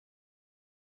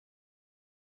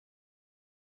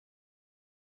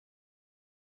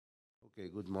Okay,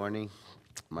 good morning.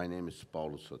 My name is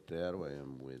Paulo Sotero. I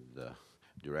am with the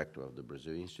director of the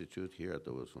Brazil Institute here at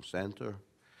the Wilson Center.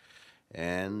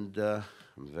 And I'm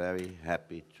very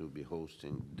happy to be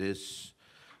hosting this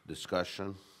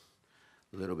discussion,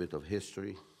 a little bit of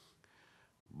history.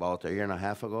 About a year and a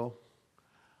half ago,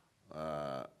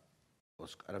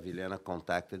 Oscar Vilhena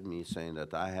contacted me saying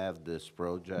that I have this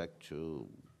project to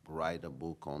write a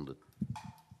book on the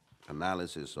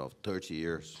analysis of 30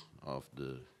 years of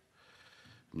the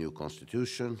new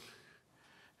constitution,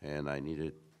 and I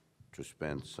needed to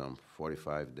spend some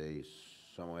 45 days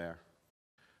somewhere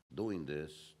doing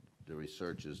this. The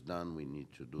research is done, we need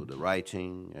to do the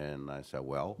writing, and I said,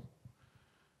 well,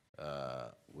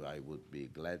 I would be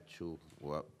glad to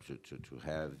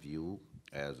have you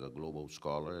as a global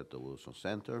scholar at the Wilson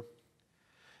Center,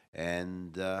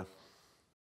 and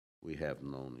we have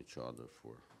known each other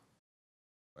for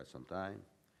quite some time.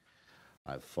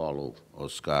 I follow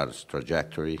Oscar's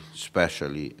trajectory,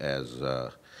 especially as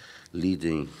a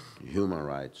leading human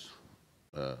rights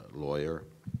lawyer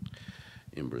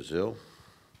in Brazil,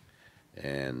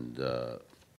 and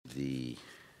who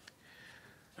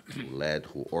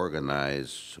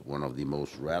organized one of the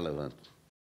most relevant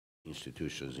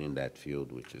institutions in that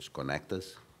field, which is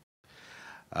Connectus.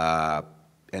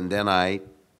 And then I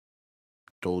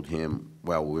told him,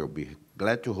 well, we'll be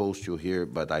glad to host you here,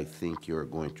 but I think you're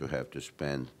going to have to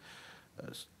spend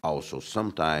also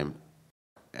some time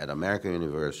at American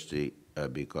University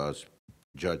because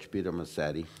Judge Peter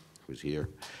Massetti, who's here,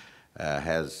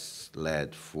 has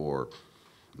led for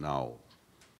now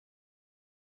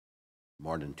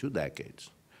more than 2 decades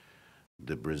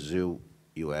the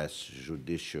Brazil-U.S.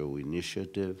 Judicial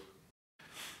Initiative.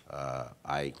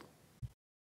 I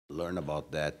learned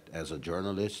about that as a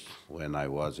journalist when I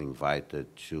was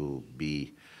invited to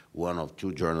be one of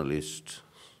 2 journalists,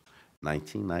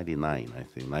 1999, I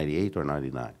think, 98 or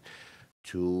 99,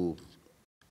 to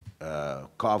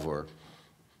cover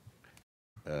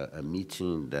a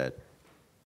meeting that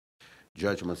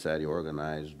Judge Massetti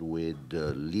organized with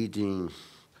leading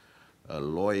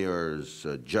lawyers,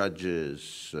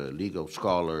 judges, legal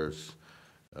scholars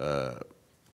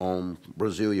on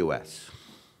Brazil-U.S.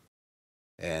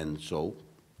 And so,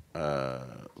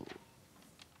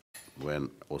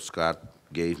 when Oscar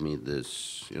gave me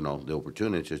this, the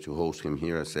opportunity to host him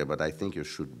here, I said, but I think you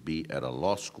should be at a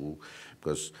law school,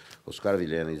 because Oscar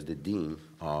Vilhena is the dean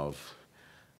of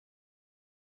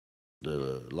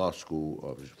the law school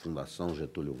of Fundação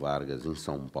Getúlio Vargas in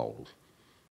São Paulo.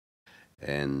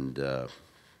 And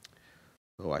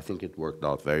so I think it worked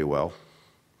out very well,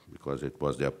 because it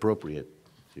was the appropriate,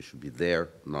 he should be there,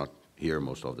 not here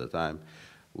most of the time.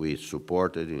 We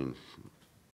supported in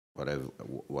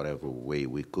whatever way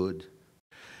we could.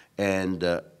 And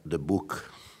the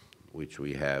book, which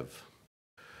we have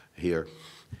here,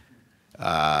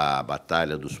 A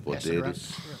Batalha dos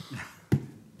Poderes.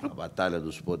 A Batalha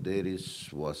dos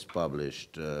Poderes was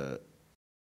published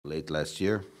late last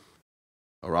year,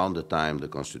 around the time the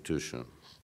Constitution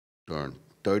turned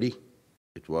 30.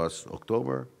 It was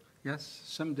October. Yes,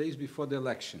 some days before the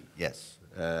election. Yes,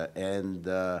 and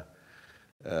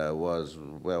was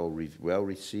well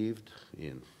received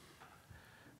in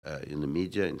the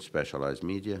media, in specialized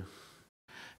media.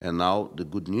 And now the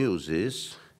good news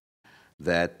is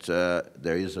that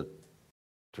there is a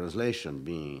translation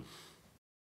being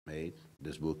made.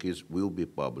 This book will be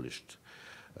published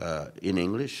in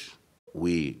English.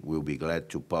 We will be glad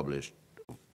to publish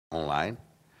online.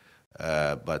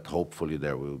 But hopefully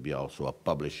there will be also a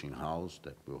publishing house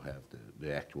that will have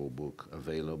the actual book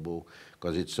available,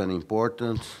 because it's an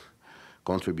important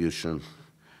contribution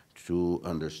to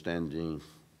understanding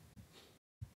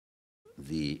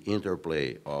the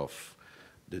interplay of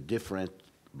the different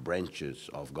branches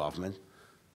of government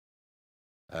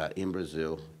in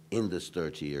Brazil in this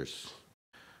 30 years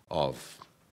of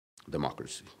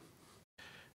democracy.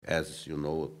 As you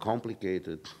know, a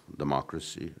complicated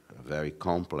democracy, a very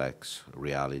complex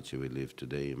reality we live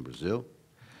today in Brazil.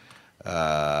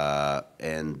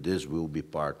 And this will be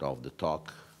part of the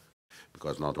talk,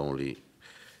 because not only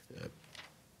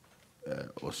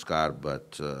Oscar,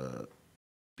 but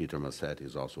Peter Massetti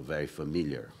is also very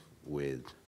familiar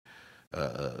with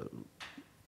the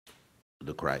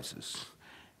crisis.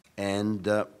 And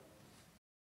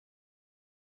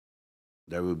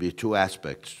there will be 2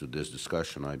 aspects to this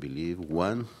discussion, I believe.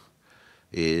 One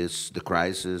is the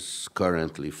crisis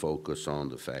currently focused on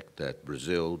the fact that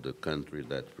Brazil, the country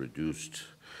that produced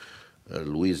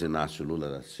Luiz Inácio Lula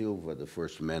da Silva, the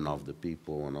first man of the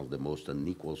people, one of the most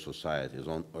unequal societies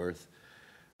on earth,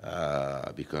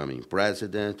 becoming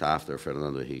president after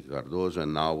Fernando Henrique Cardoso,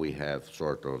 and now we have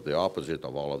sort of the opposite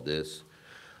of all of this,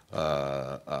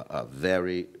 a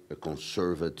very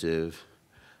conservative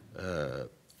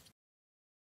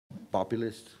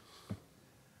populist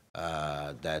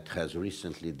that has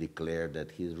recently declared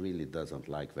that he really doesn't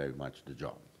like very much the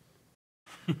job.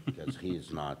 Because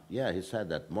he's not, yeah, he said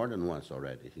that more than once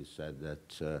already. He said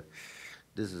that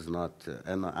this is not,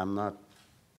 and I'm not,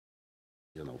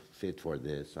 fit for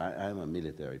this. I'm a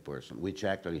military person, which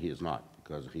actually he is not,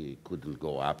 because he couldn't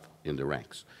go up in the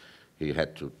ranks. He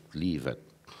had to leave at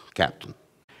captain.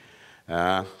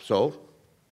 So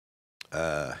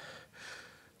there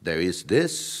is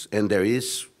this, and there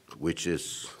is, which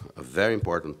is a very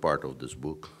important part of this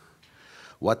book,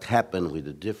 what happened with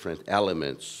the different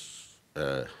elements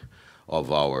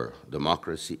of our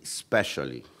democracy,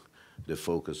 especially the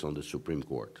focus on the Supreme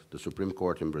Court. The Supreme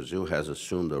Court in Brazil has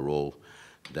assumed a role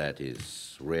that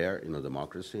is rare in a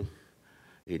democracy.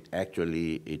 It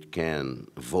can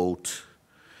vote,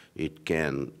 it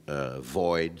can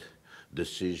void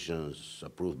decisions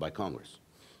approved by Congress,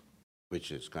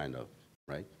 which is kind of,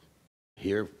 right?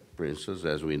 Here, for instance,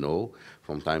 as we know,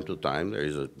 from time to time, there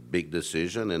is a big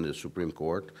decision in the Supreme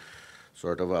Court,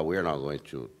 sort of, we're not going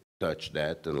to touch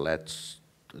that and let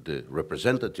the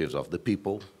representatives of the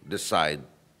people decide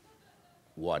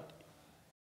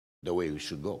the way we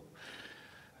should go.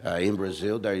 In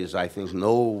Brazil, there is, I think,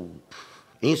 no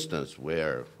instance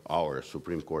where our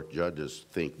Supreme Court judges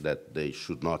think that they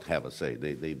should not have a say.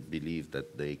 They believe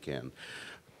that they can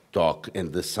talk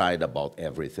and decide about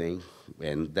everything,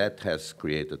 and that has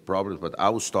created problems. But I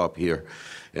will stop here,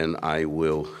 and I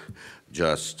will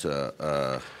just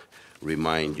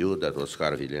remind you that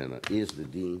Oscar Vilhena is the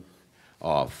dean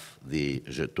of the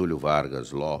Getúlio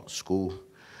Vargas Law School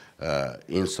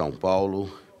in São Paulo.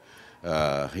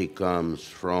 He comes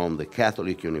from the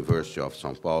Catholic University of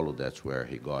São Paulo. That's where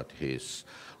he got his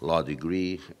law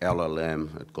degree,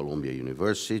 LLM at Columbia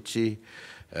University,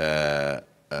 a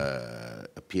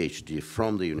PhD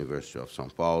from the University of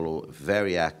São Paulo,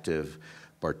 very active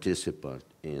participant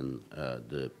in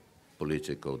the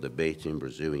political debate in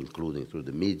Brazil, including through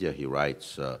the media. He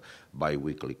writes a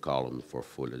bi-weekly column for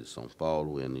Folha de São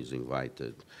Paulo and is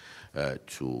invited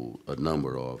to a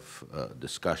number of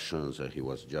discussions. He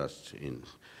was just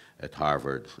at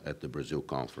Harvard at the Brazil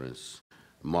conference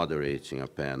moderating a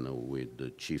panel with the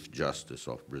Chief Justice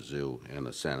of Brazil and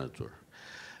a senator.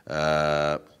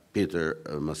 Peter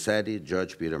Massetti,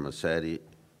 Judge Peter Massetti,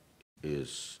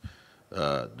 is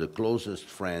the closest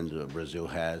friend Brazil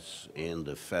has in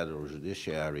the federal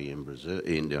judiciary in Brazil,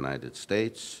 in the United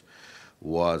States,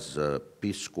 was a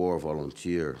Peace Corps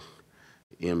volunteer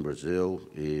in Brazil,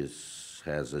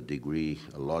 has a degree,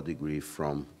 a law degree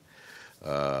from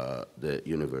the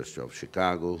University of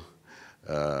Chicago,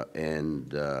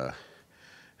 and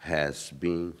has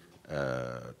been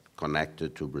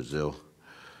connected to Brazil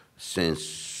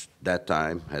since that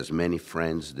time, has many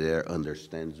friends there,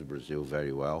 understands Brazil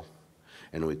very well,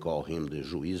 and we call him the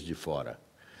juiz de fora,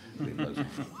 because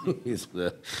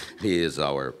he is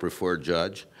our preferred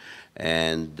judge,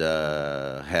 and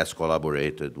has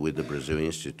collaborated with the Brazil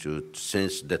Institute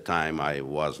since the time I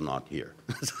was not here.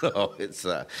 So it's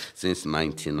since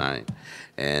 '99.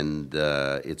 And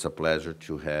it's a pleasure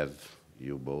to have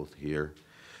you both here.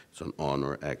 It's an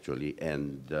honor, actually.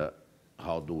 And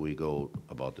how do we go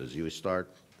about this? You start,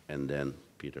 and then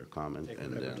Peter comment,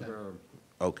 and then...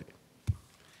 Okay.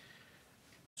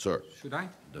 Sir. Should I?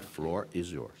 The floor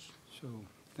is yours. So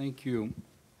thank you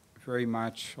very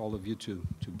much, all of you, to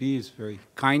be. It's very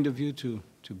kind of you to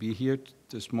be here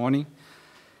this morning.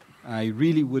 I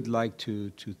really would like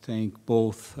to thank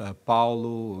both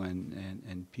Paulo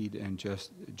and Peter and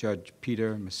Judge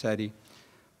Peter Massetti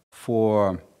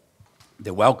for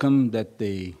the welcome that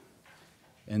they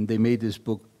made this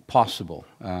book possible.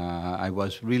 I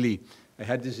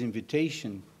had this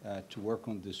invitation to work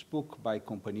on this book by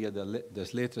Companhia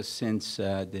das Letras since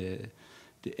the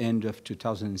end of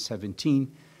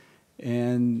 2017,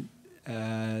 and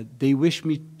they wished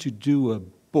me to do a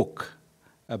book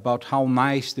about how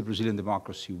nice the Brazilian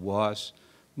democracy was,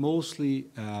 mostly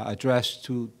addressed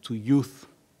to youth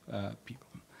people.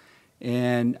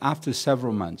 And after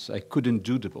several months, I couldn't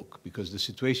do the book because the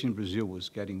situation in Brazil was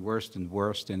getting worse and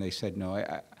worse, and I said, no,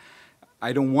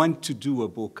 I don't want to do a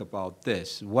book about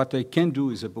this. What I can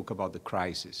do is a book about the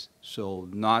crisis, so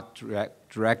not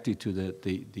directly to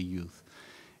the youth.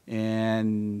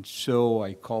 And so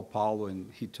I called Paulo,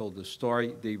 and he told the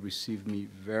story. They received me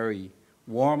very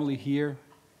warmly here.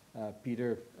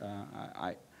 Peter,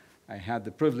 I had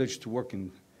the privilege to work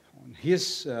on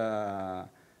his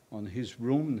on his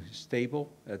room, his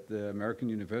table at the American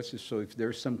University. So if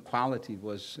there's some quality, it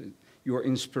was your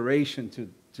inspiration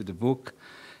to the book.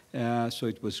 So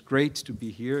it was great to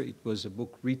be here. It was a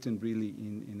book written really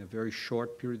in a very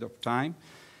short period of time,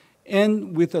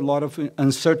 and with a lot of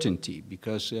uncertainty,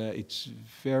 because it's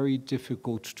very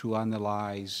difficult to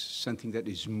analyze something that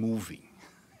is moving.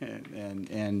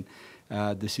 and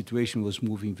the situation was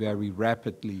moving very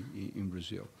rapidly in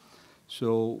Brazil.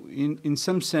 So in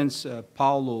some sense,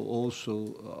 Paulo's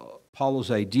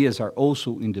ideas are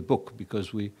also in the book,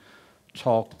 because we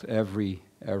talked every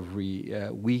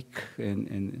week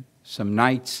and some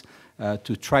nights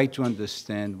to try to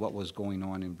understand what was going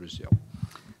on in Brazil.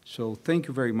 So thank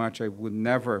you very much. I would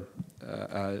never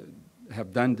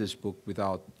have done this book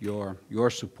without your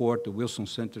support, the Wilson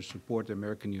Center support, the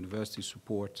American University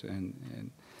support,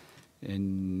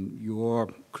 and your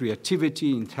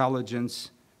creativity,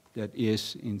 intelligence that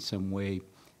is in some way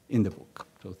in the book.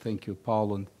 So thank you,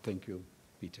 Paulo, and thank you,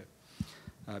 Peter.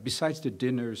 Besides the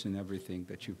dinners and everything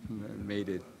that you've made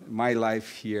it, my life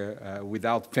here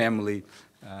without family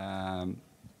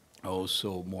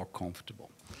also more comfortable.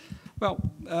 Well,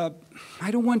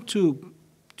 I don't want to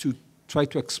try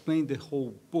to explain the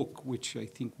whole book, which I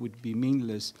think would be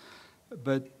meaningless,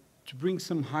 but to bring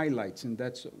some highlights, and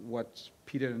that's what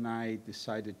Peter and I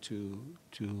decided to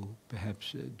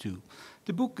perhaps do.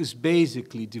 The book is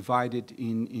basically divided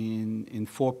in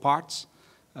 4 parts.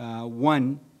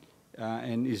 One,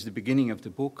 and is the beginning of the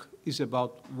book, is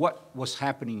about what was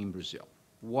happening in Brazil,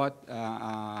 what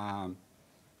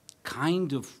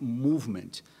kind of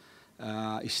movement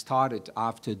started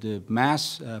after the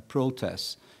mass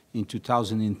protests in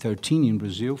 2013 in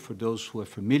Brazil. For those who are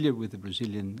familiar with the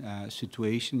Brazilian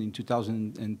situation, in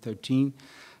 2013,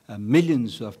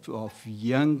 millions of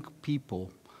young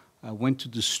people went to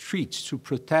the streets to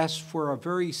protest for a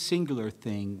very singular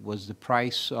thing, was the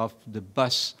price of the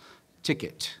bus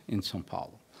ticket in São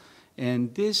Paulo.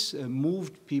 And this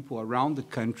moved people around the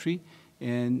country,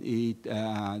 and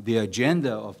the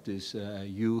agenda of this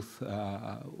youth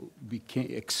became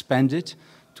expanded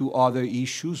to other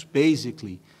issues,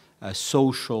 basically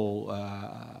social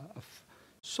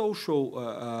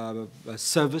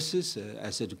services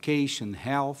as education,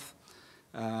 health,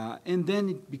 and then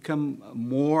it became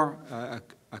more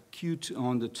acute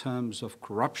on the terms of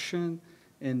corruption,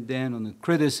 and then on the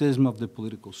criticism of the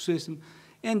political system.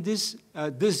 And this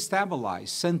destabilized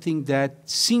something that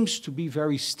seems to be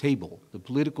very stable. The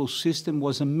political system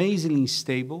was amazingly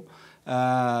stable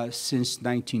since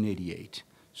 1988.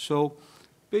 So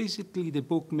basically the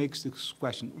book makes this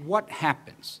question: what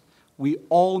happens? We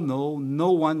all know,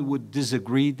 no one would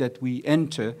disagree that we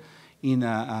enter in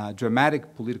a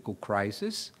dramatic political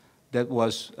crisis that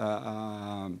was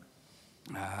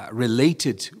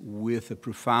related with a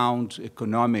profound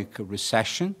economic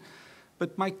recession.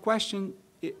 But my question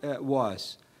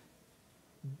was,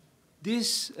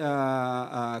 this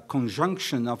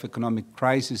conjunction of economic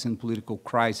crisis and political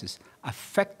crisis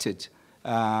affected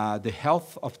the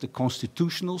health of the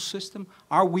constitutional system?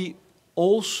 Are we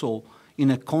also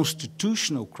in a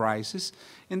constitutional crisis?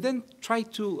 And then try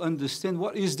to understand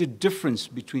what is the difference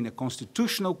between a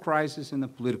constitutional crisis and a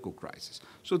political crisis.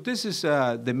 So this is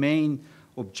the main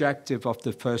objective of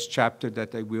the first chapter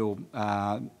that I will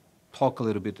talk a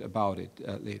little bit about it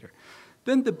later.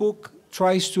 Then the book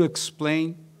tries to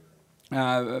explain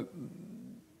the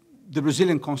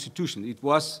Brazilian Constitution. It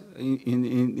was,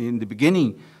 in the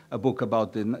beginning, a book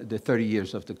about the 30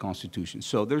 years of the Constitution.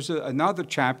 So there's another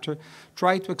chapter,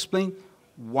 try to explain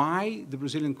why the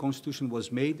Brazilian Constitution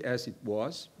was made as it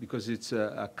was, because it's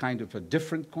a kind of a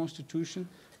different Constitution.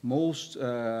 Most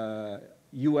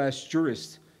U.S.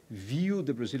 jurists view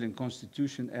the Brazilian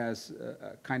Constitution as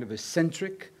a kind of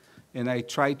eccentric, and I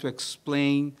try to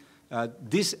explain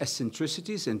these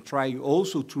eccentricities and try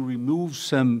also to remove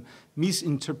some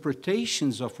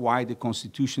misinterpretations of why the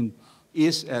Constitution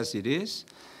is as it is.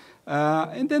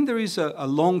 And then there is a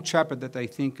long chapter that I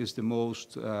think is the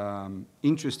most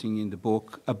interesting in the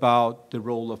book about the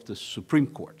role of the Supreme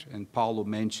Court, and Paulo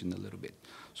mentioned a little bit.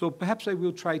 So perhaps I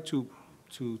will try to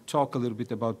talk a little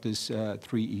bit about these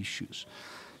 3 issues.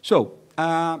 So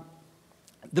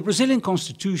the Brazilian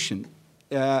Constitution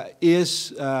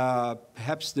is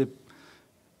perhaps the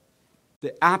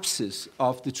axis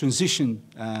of the transition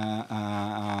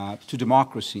to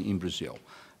democracy in Brazil.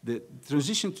 The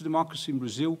transition to democracy in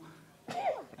Brazil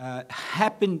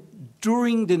happened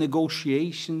during the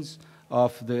negotiations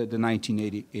of the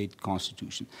 1988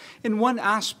 Constitution. And one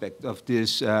aspect of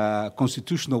this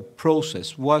constitutional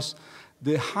process was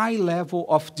the high level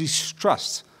of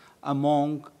distrust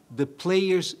among the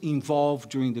players involved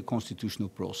during the constitutional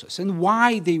process and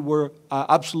why they were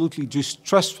absolutely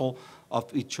distrustful of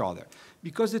each other.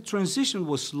 Because the transition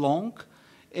was long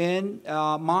and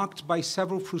marked by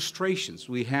several frustrations.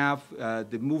 We have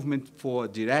the movement for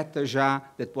Direta Já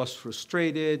that was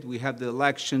frustrated. We have the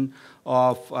election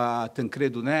of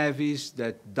Tancredo Neves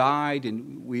that died,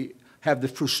 and we have the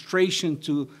frustration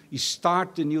to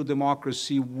start the new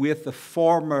democracy with the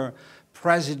former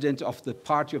president of the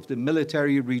party of the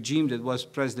military regime that was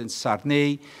President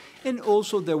Sarney. And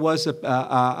also there was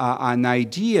an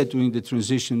idea during the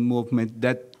transition movement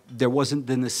that there wasn't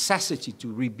the necessity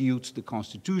to rebuild the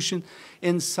constitution,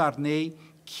 and Sarney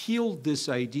killed this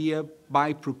idea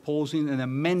by proposing an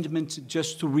amendment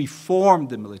just to reform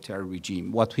the military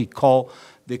regime, what we call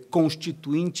the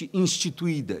Constituinte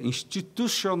Instituída,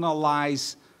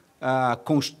 institutionalized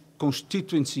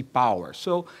constituency power.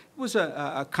 So it was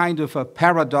a kind of a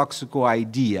paradoxical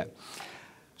idea.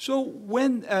 So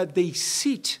when they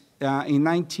sit in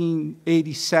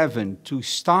 1987 to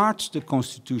start the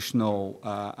constitutional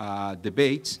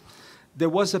debates, there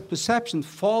was a perception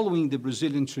following the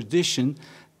Brazilian tradition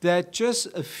that just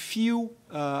a few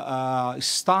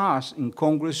stars in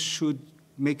Congress should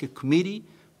make a committee,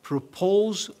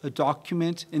 propose a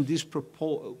document, and this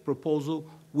proposal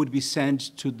would be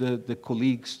sent to the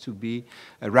colleagues to be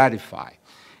ratified.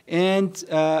 And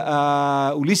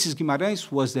Ulisses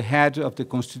Guimarães was the head of the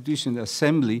Constitutional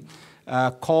Assembly,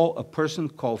 called a person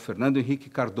called Fernando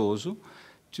Henrique Cardoso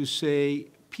to say,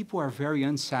 people are very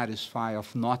unsatisfied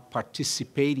of not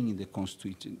participating in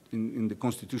the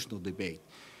constitutional debate.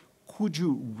 Could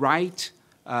you write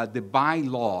the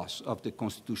bylaws of the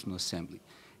Constitutional Assembly?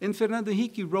 And Fernando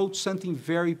Henrique wrote something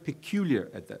very peculiar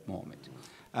at that moment.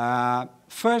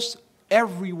 First,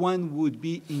 everyone would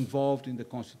be involved in the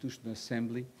Constitutional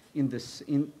Assembly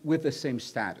with the same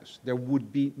status. There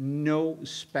would be no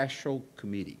special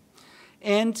committee.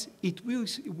 And it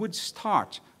would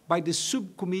start by the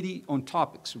subcommittee on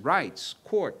topics, rights,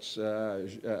 courts,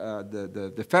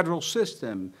 the federal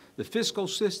system, the fiscal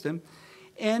system,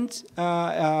 and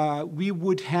we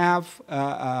would have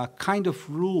a kind of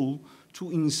rule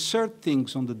to insert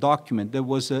things on the document. There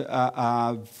was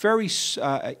a very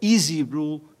easy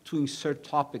rule to insert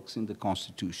topics in the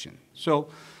Constitution. So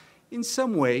in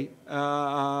some way,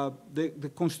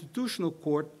 the Constitutional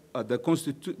Court, the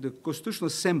Constitutional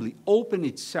Assembly opened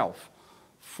itself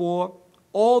for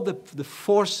all the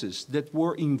forces that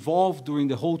were involved during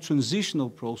the whole transitional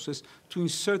process to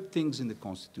insert things in the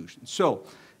Constitution. So,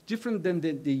 different than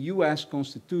the US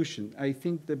Constitution, I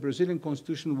think the Brazilian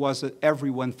Constitution was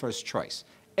everyone's first choice.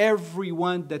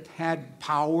 Everyone that had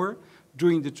power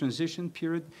during the transition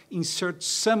period insert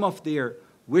some of their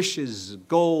wishes,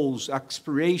 goals,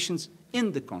 aspirations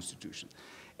in the Constitution.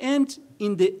 And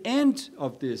in the end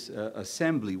of this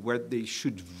assembly, where they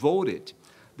should vote it,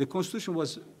 the Constitution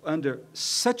was under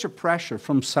such a pressure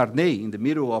from Sarney in the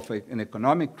middle of an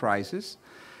economic crisis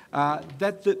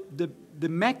that the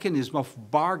mechanism of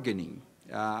bargaining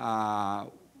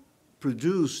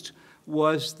produced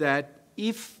was that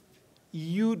if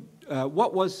you,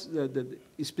 what was the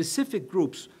specific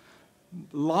groups'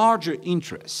 larger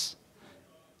interests,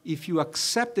 if you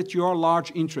accept that your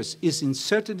large interest is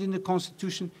inserted in the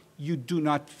Constitution, you do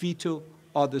not veto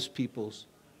other people's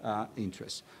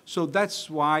interests. So that's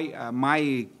why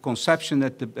my conception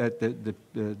at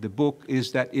the book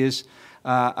is that is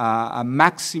a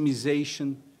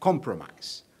maximization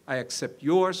compromise. I accept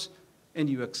yours, and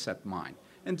you accept mine.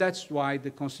 And that's why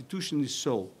the Constitution is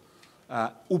so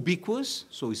ubiquitous,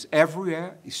 so it's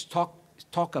everywhere, it's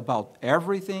talk about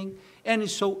everything, and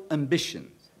it's so ambitious.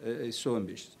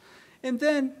 And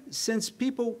then, since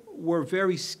people were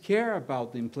very scared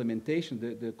about the implementation,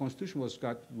 the Constitution was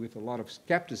got with a lot of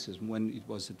skepticism when it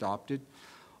was adopted,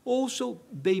 also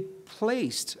they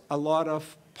placed a lot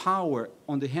of power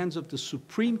on the hands of the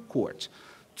Supreme Court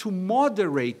to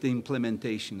moderate the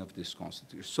implementation of this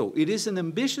Constitution. So it is an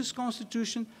ambitious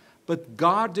Constitution, but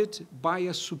guarded by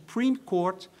a Supreme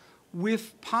Court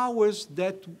with powers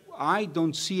that I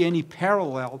don't see any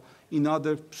parallel in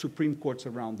other Supreme Courts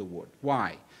around the world.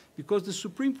 Why? Because the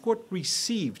Supreme Court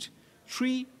received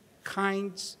three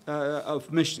kinds of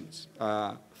missions.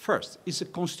 First, it's a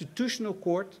constitutional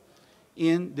court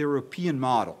in the European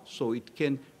model, so it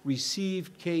can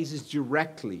receive cases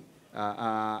directly,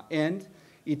 and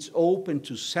it's open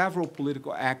to several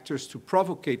political actors to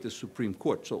provocate the Supreme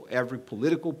Court. So every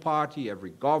political party,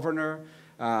 every governor,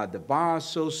 the Bar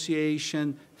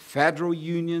Association, federal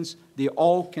unions, they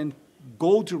all can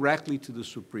go directly to the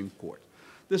Supreme Court.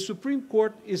 The Supreme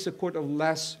Court is a court of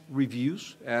less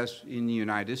reviews, as in the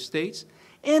United States,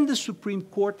 And the Supreme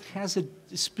Court has a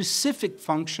specific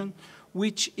function,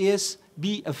 which is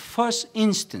be a first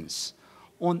instance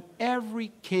on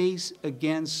every case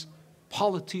against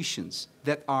politicians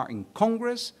that are in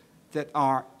Congress, that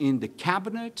are in the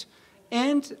cabinet,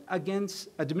 and against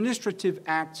administrative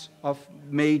acts of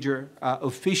major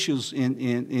officials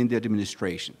in the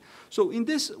administration. So in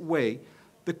this way,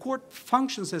 the court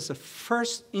functions as a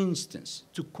first instance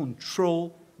to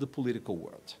control the political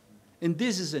world. And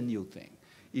this is a new thing.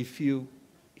 If you,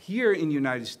 here in the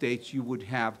United States, you would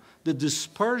have the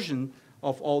dispersion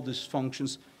of all these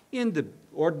functions in the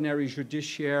ordinary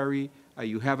judiciary,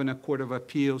 you have a Court of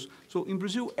Appeals. So in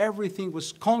Brazil, everything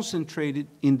was concentrated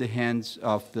in the hands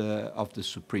of the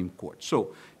Supreme Court.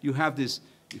 So you have this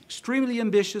extremely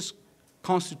ambitious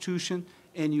constitution,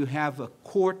 and you have a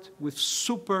court with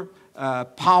super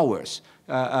powers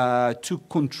to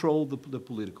control the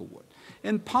political world.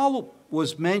 And Paulo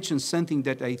was mentioned something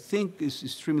that I think is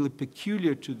extremely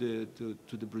peculiar to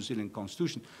the Brazilian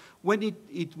Constitution. When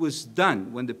it was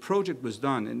done, when the project was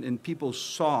done, and people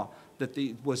saw that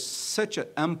it was such an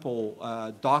ample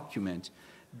document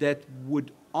that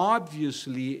would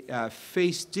obviously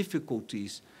face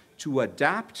difficulties to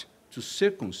adapt to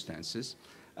circumstances,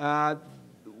 Ulisses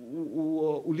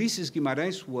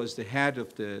Guimarães was the head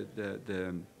of the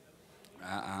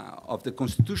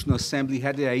Constitutional Assembly,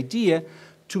 had the idea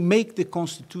to make the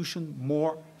Constitution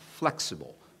more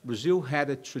flexible. Brazil had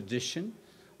a tradition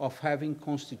of having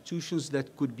constitutions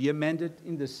that could be amended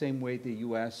in the same way the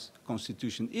US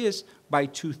Constitution is, by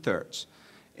 2/3.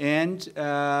 And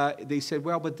they said,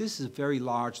 well, but this is a very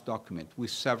large document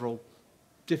with several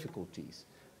difficulties.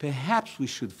 Perhaps we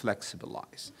should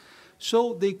flexibilize.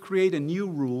 So they create a new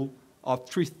rule of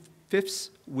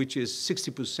 3/5, which is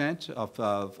 60%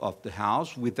 of the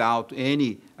House without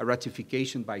any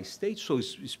ratification by states. So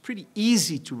it's pretty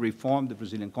easy to reform the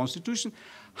Brazilian Constitution.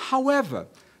 However,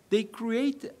 they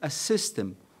create a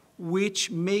system which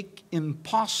make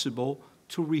impossible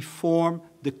to reform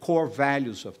the core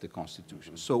values of the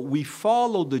Constitution. So we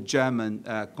follow the German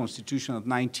Constitution of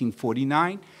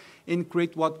 1949 and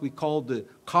create what we call the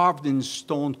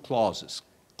carved-in-stone clauses,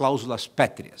 cláusulas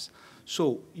pétreas.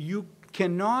 So you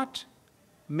cannot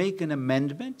make an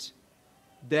amendment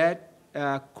that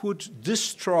could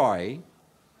destroy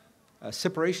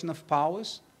separation of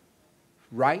powers,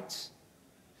 rights,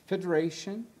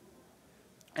 federation,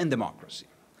 and democracy.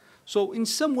 So in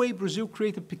some way, Brazil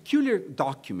created a peculiar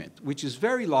document, which is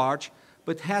very large,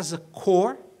 but has a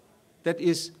core that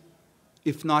is,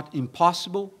 if not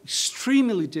impossible,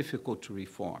 extremely difficult to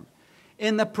reform.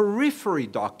 And a periphery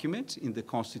document in the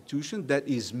Constitution that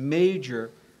is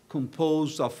major,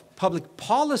 composed of public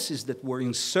policies that were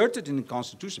inserted in the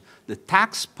Constitution, the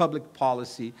tax public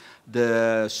policy,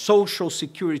 the social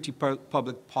security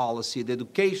public policy, the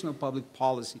educational public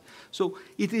policy. So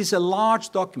it is a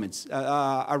large document.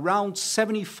 Around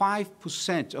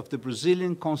 75% of the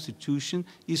Brazilian Constitution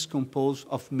is composed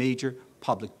of major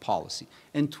public policy,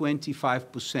 and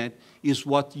 25% is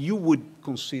what you would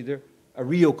consider a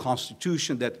real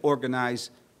constitution that organizes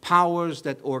powers,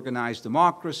 that organize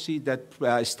democracy, that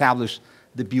establish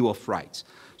the Bill of Rights.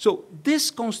 So this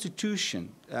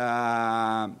constitution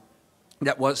that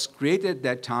was created at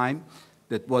that time,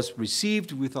 that was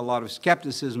received with a lot of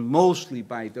skepticism, mostly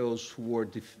by those who were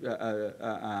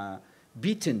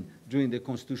beaten during the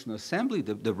Constitutional Assembly,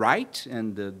 the right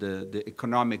and the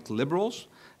economic liberals.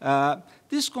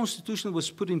 This constitution was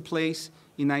put in place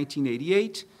in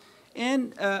 1988,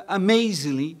 and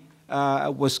amazingly,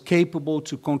 was capable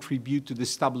to contribute to the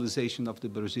stabilization of the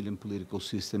Brazilian political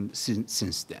system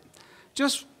since then.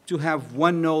 Just to have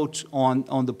one note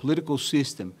on the political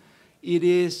system, it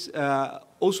is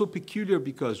also peculiar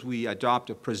because we adopt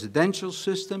a presidential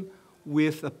system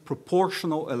with a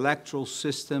proportional electoral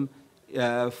system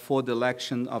for the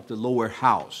election of the lower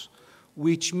house,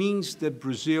 which means that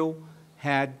Brazil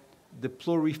had the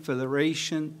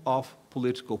proliferation of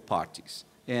political parties.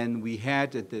 And we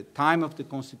had, at the time of the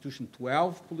Constitution,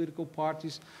 12 political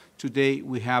parties. Today,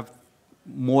 we have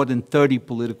more than 30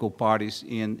 political parties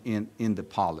in the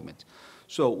parliament.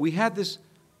 So we had this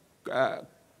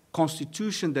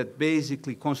constitution that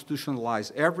basically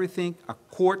constitutionalized everything, a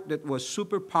court that was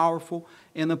super powerful,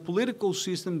 and a political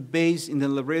system based in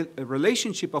the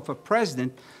relationship of a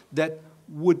president that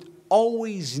would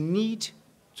always need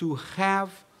to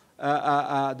have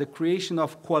the creation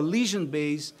of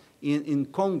coalition-based in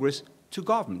Congress to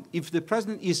govern. If the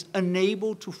president is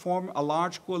unable to form a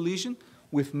large coalition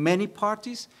with many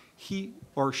parties, he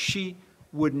or she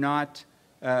would not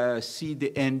see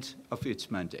the end of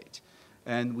its mandate.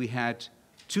 And we had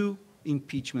 2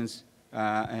 impeachments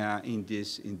in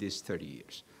these 30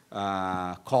 years.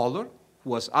 Collor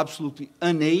was absolutely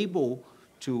unable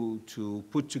to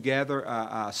put together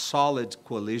a solid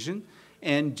coalition,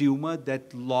 and Dilma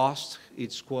that lost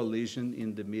its coalition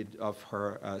in the mid of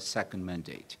her second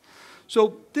mandate.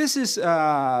 So this is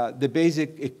the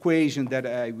basic equation that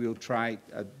I will try,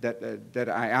 that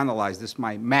I analyze. This is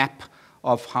my map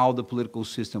of how the political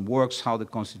system works, how the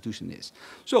Constitution is.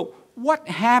 So what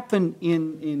happened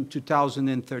in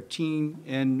 2013,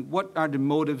 and what are the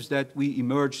motives that we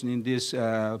emerged in this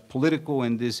political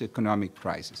and this economic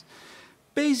crisis?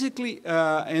 Basically,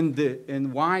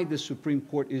 and why the Supreme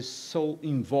Court is so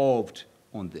involved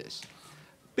on this.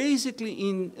 Basically,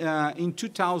 in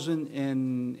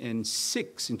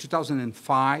 2006, in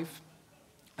 2005,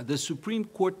 the Supreme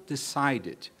Court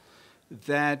decided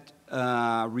that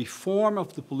reform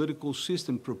of the political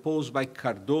system proposed by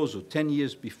Cardoso 10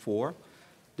 years before,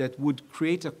 that would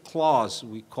create a clause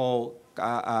we call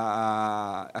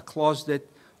a clause that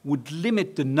would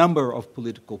limit the number of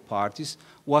political parties,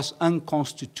 was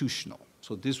unconstitutional.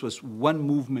 So this was one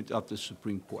movement of the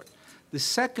Supreme Court. The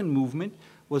second movement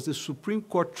was the Supreme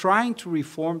Court trying to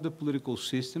reform the political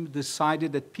system,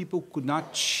 decided that people could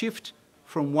not shift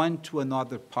from one to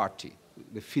another party,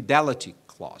 the fidelity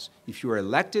clause. If you are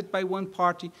elected by one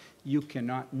party, you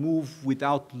cannot move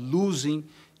without losing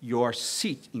your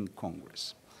seat in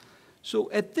Congress. So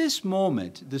at this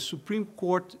moment, the Supreme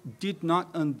Court did not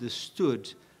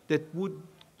understood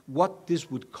what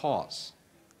this would cause.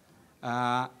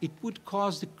 It would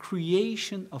cause the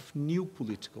creation of new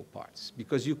political parties,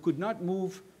 because you could not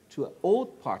move to an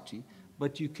old party,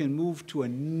 but you can move to a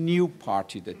new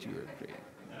party that you are creating.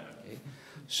 Okay?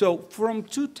 So from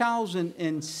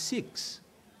 2006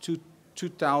 to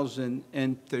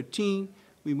 2013,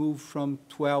 we moved from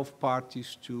 12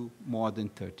 parties to more than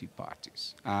 30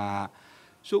 parties.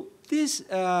 So this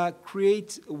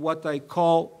creates what I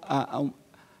call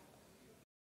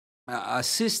a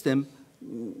system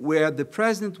where the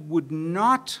president would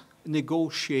not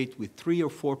negotiate with 3 or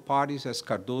 4 parties, as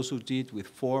Cardoso did, with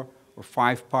 4 or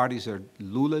 5 parties, or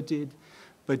Lula did,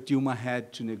 but Dilma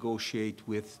had to negotiate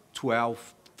with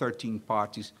 12, 13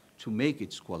 parties to make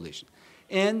its coalition.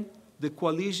 And the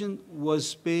coalition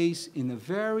was based in a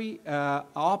very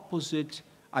opposite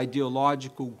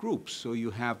ideological groups. So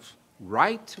you have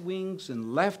right wings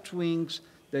and left wings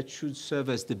that should serve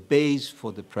as the base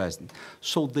for the president.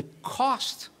 So the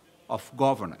cost of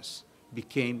governance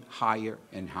became higher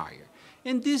and higher.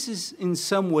 And this is in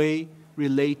some way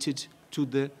related to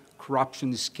the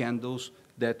corruption scandals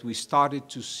that we started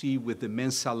to see with the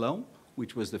Mensalão,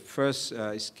 which was the first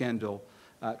scandal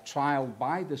trial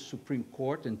by the Supreme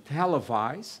Court and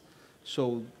televised,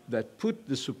 so that put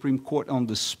the Supreme Court on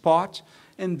the spot,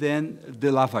 and then the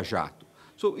Lava Jato.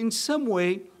 So in some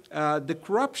way, the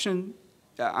corruption,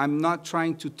 I'm not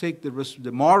trying to take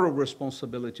the moral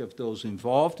responsibility of those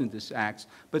involved in these acts,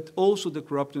 but also the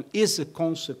corruption is a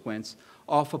consequence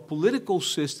of a political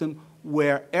system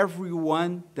where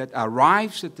everyone that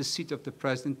arrives at the seat of the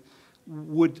president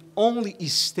would only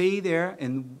stay there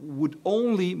and would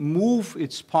only move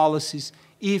its policies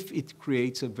if it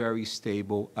creates a very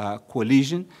stable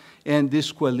coalition. And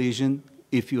this coalition,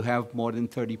 if you have more than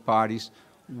 30 parties,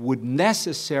 would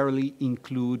necessarily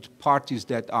include parties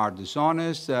that are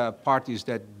dishonest, parties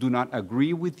that do not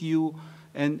agree with you,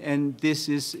 and this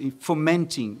is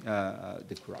fomenting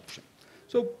the corruption.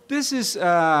 So this is,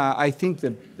 I think,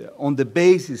 on the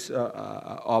basis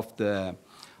of the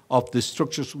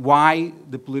structures why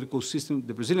the political system,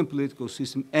 the Brazilian political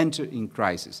system, entered in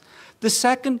crisis. The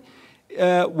second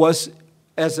was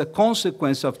as a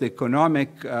consequence of the economic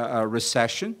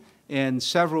recession, and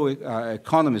several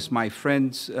economists, my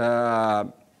friends,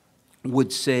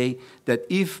 would say that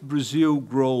if Brazil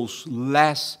grows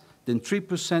less than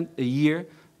 3% a year,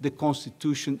 the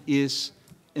Constitution is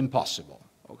impossible.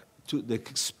 Okay. The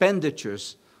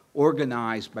expenditures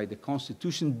organized by the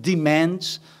Constitution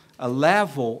demands a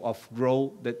level of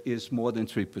growth that is more than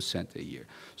 3% a year.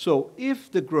 So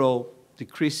if the growth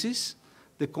decreases,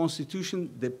 the Constitution,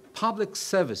 the public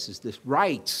services, the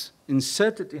rights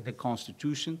inserted in the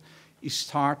Constitution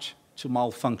start to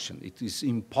malfunction. It is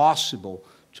impossible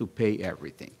to pay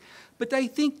everything. But I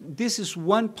think this is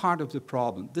one part of the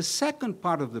problem. The second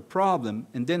part of the problem,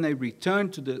 and then I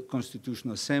return to the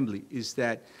Constitutional Assembly, is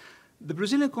that the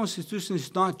Brazilian Constitution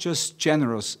is not just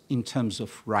generous in terms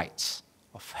of rights,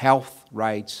 of health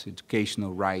rights,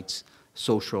 educational rights,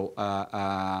 social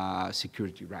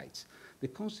security rights. The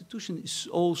Constitution is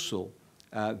also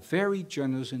very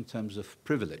generous in terms of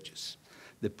privileges.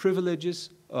 The privileges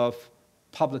of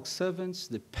public servants,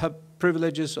 the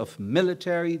privileges of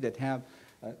military that have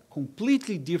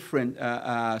completely different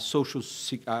social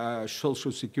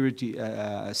security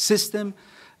system,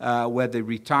 where they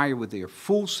retire with their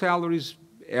full salaries,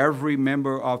 every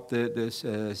member of the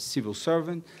civil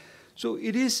servant. So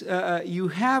it is, you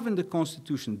have in the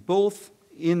Constitution, both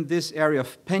in this area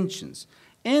of pensions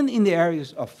and in the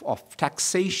areas of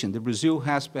taxation. Brazil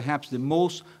has perhaps the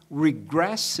most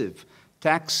regressive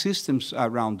tax systems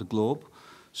around the globe.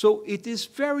 So it is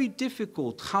very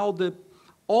difficult how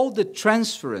all the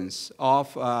transference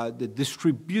of the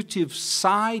distributive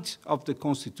side of the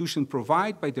Constitution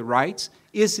provided by the rights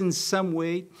is in some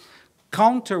way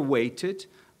counterweighted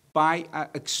by an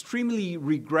extremely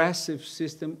regressive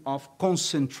system of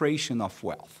concentration of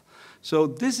wealth. So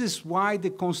this is why the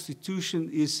Constitution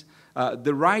is,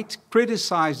 the right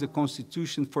criticize the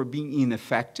Constitution for being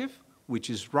ineffective, which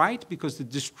is right, because the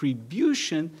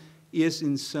distribution is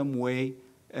in some way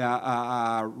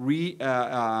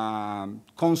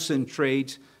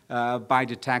concentrated by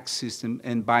the tax system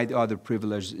and by the other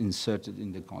privileges inserted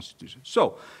in the Constitution.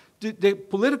 So the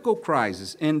political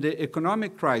crisis and the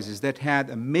economic crisis that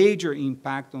had a major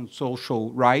impact on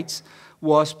social rights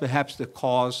was perhaps the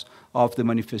cause of the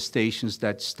manifestations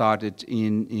that started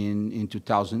in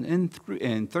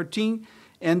 2013,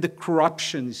 and the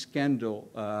corruption scandal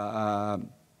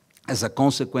as a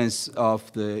consequence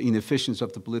of the inefficiency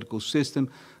of the political system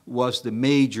was the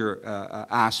major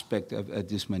aspect of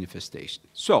this manifestation.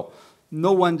 So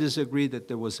no one disagreed that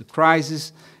there was a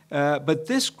crisis, but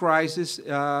this crisis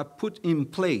put in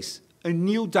place a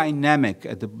new dynamic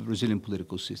at the Brazilian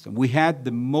political system. We had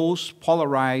the most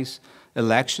polarized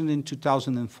election in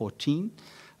 2014.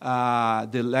 The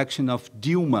election of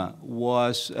Dilma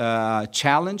was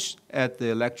challenged at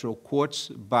the electoral courts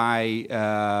by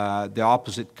the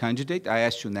opposite candidate,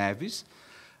 Aécio Neves.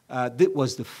 That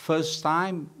was the first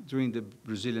time during the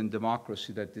Brazilian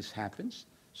democracy that this happens.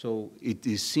 So it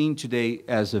is seen today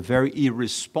as a very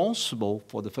irresponsible,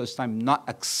 for the first time, not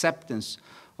acceptance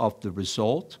of the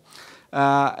result.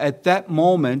 At that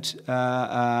moment,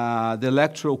 the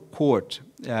electoral court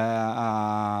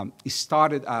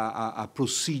started a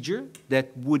procedure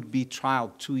that would be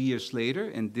trialed 2 years later,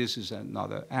 and this is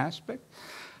another aspect.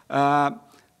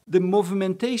 The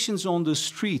movementations on the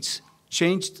streets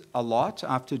changed a lot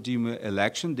after the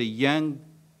election. The young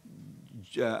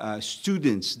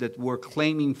students that were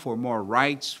claiming for more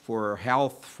rights, for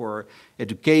health, for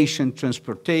education,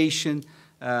 transportation,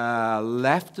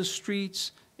 left the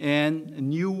streets, and a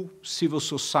new civil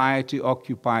society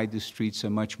occupied the streets, a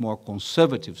much more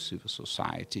conservative civil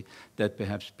society that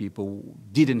perhaps people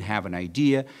didn't have an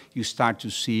idea. You start to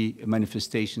see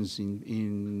manifestations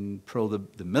in pro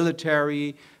the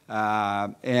military,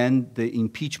 and the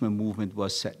impeachment movement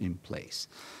was set in place.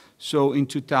 So in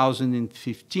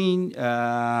 2015,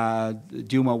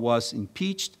 Dilma was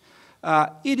impeached.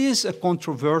 It is a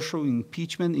controversial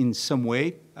impeachment in some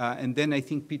way, and then I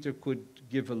think Peter could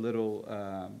give a little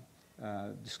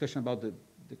discussion about the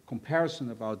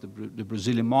comparison about the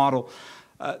Brazilian model.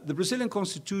 The Brazilian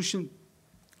Constitution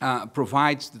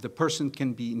provides that the person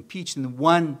can be impeached, and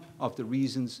one of the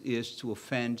reasons is to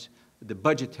offend the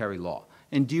budgetary law.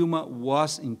 And Dilma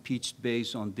was impeached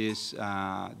based on this,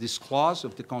 this clause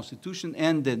of the Constitution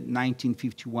and the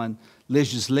 1951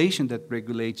 legislation that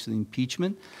regulates the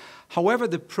impeachment. However,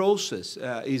 the process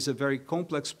is a very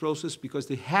complex process because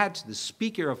the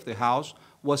Speaker of the House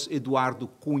was Eduardo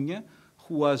Cunha,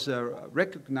 who was a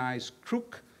recognized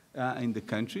crook in the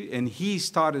country, and he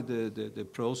started the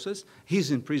process.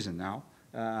 He's in prison now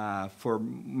for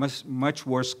much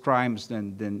worse crimes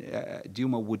than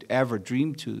Dilma would ever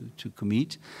dream to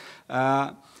commit.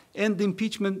 And the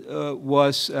impeachment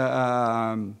was,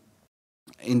 in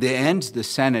the end, the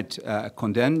Senate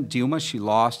condemned Dilma. She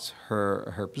lost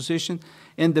her position.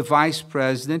 And the vice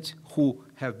president, who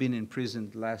have been in prison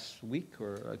last week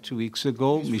or 2 weeks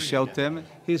ago, Michel Temer,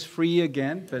 he's free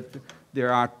again, but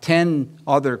there are 10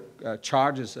 other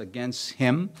charges against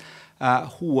him,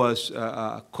 who was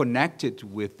connected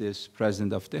with this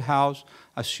president of the House,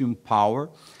 assumed power.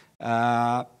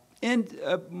 And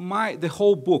the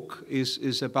whole book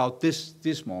is about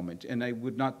this moment, and I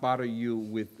would not bother you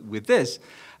with this.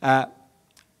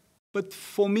 But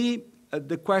for me,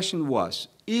 the question was,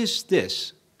 is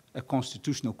this a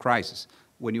constitutional crisis?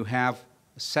 When you have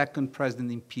a second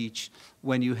president impeached,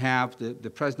 when you have the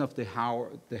president of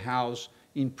the House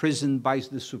imprisoned by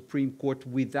the Supreme Court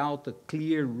without a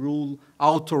clear rule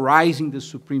authorizing the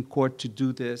Supreme Court to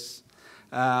do this,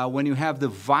 when you have the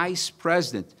vice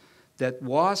president that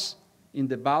was in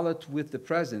the ballot with the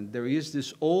president, there is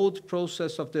this old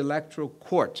process of the electoral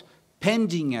court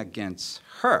pending against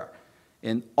her,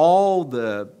 and all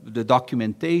the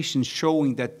documentation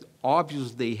showing that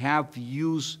obvious they have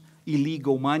used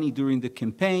illegal money during the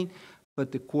campaign,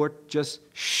 but the court just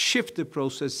shift the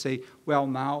process, say, well,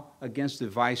 now against the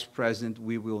vice president,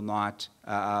 we will not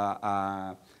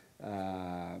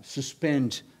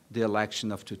suspend the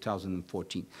election of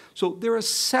 2014. So there are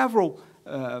several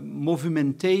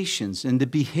movementations, and the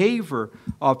behavior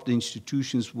of the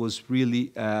institutions was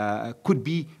really, could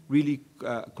be really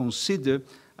considered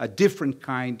a different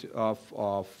kind of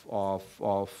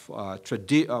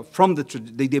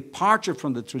the departure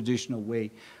from the traditional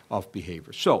way of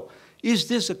behavior. So, is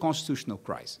this a constitutional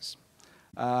crisis?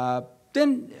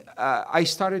 Then I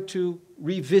started to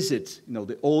revisit,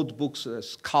 the old books,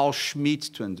 Carl Schmitt,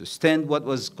 to understand what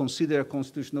was considered a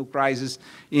constitutional crisis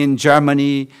in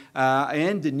Germany,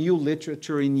 and the new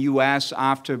literature in U.S.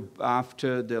 after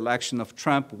the election of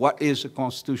Trump. What is a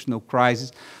constitutional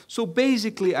crisis? So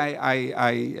basically,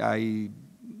 I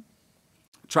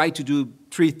try to do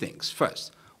three things.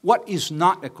 First, what is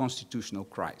not a constitutional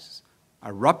crisis?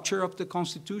 A rupture of the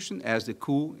Constitution, as the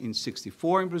coup in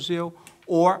 '64 in Brazil,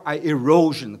 or an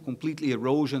erosion, completely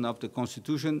erosion of the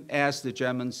Constitution, as the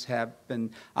Germans have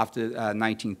been after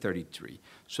 1933.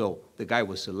 So the guy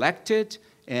was elected,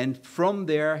 and from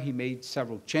there he made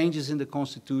several changes in the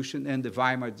Constitution, and the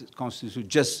Weimar Constitution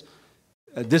just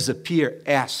disappeared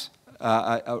as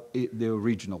the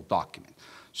original document.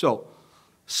 So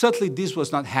certainly this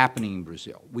was not happening in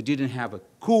Brazil. We didn't have a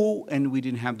coup, and we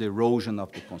didn't have the erosion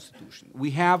of the Constitution.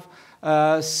 We have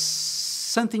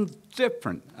something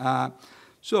different.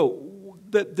 So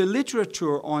the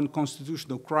literature on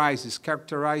constitutional crisis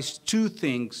characterized two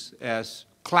things as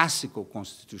classical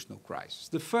constitutional crisis.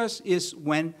 The first is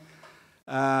when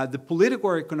the political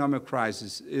or economic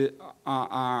crises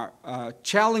are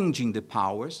challenging the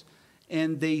powers,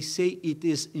 and they say it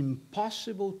is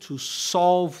impossible to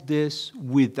solve this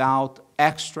without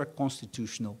extra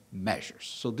constitutional measures.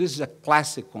 So this is a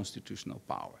classic constitutional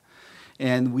power.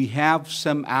 And we have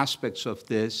some aspects of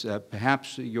this.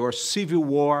 Perhaps your civil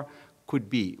war could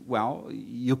be, well,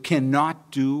 you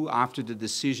cannot do, after the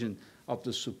decision of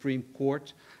the Supreme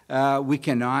Court, we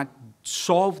cannot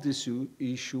solve this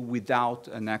issue without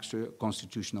an extra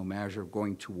constitutional measure,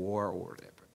 going to war or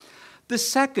whatever. The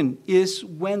second is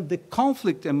when the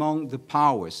conflict among the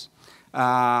powers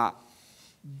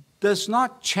does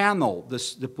not channel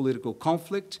the political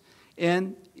conflict,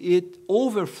 and it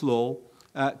overflows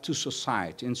to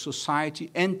society, and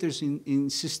society enters in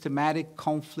systematic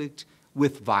conflict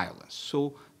with violence.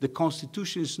 So the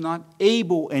Constitution is not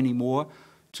able anymore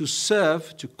to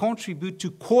serve, to contribute,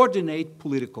 to coordinate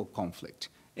political conflict,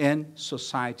 and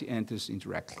society enters in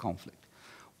direct conflict.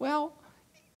 Well,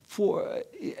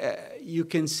 you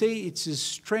can say it's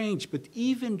strange, but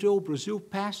even though Brazil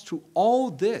passed through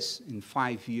all this in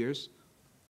 5 years,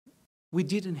 we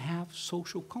didn't have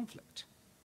social conflict.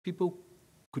 People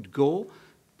could go,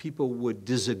 people would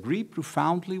disagree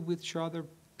profoundly with each other,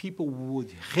 people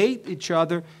would hate each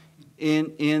other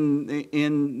in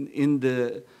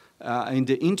the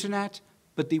internet,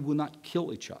 but they would not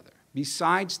kill each other.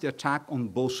 Besides the attack on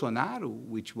Bolsonaro,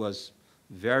 which was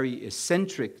very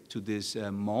eccentric to this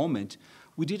moment,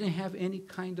 we didn't have any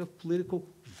kind of political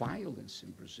violence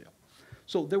in Brazil.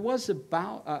 So there was a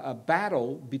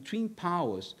battle between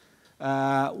powers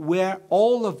where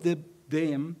all of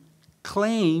them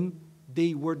claim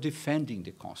they were defending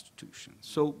the Constitution.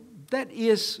 So that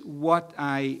is what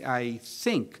I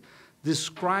think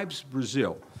describes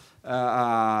Brazil,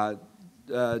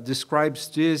 describes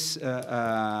this.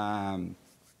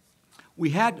 We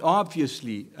had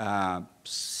obviously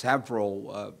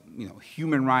several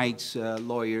human rights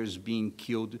lawyers being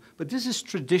killed, but this is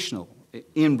traditional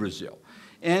in Brazil.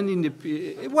 And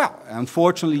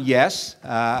unfortunately, yes,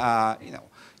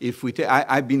 if we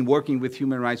I've been working with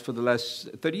human rights for the last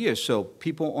 30 years, so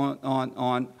people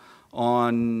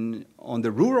on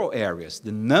the rural areas,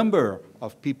 the number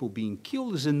of people being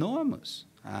killed is enormous.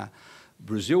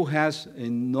 Brazil has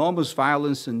enormous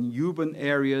violence in urban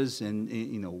areas, and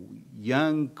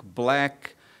young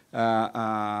black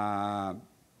are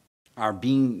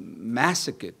being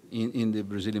massacred in the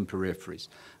Brazilian peripheries.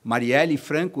 Marielle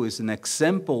Franco is an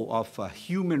example of a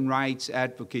human rights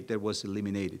advocate that was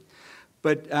eliminated.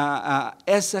 But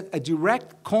as a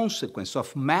direct consequence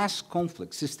of mass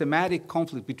conflict, systematic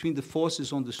conflict between the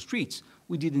forces on the streets,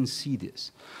 we didn't see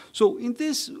this. So in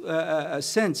this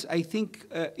sense, I think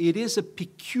it is a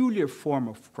peculiar form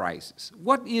of crisis.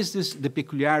 What is the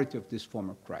peculiarity of this form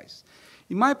of crisis?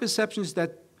 In my perception is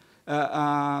that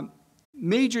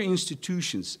major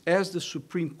institutions, as the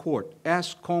Supreme Court,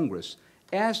 as Congress,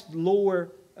 as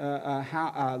lower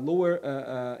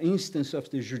instance of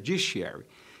the judiciary,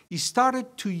 he started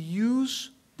to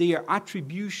use their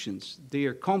attributions,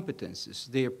 their competences,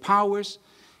 their powers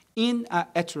in a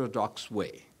heterodox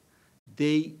way.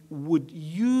 They would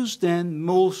use them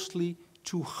mostly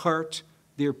to hurt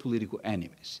their political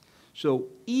enemies. So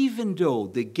even though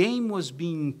the game was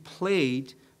being played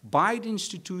by the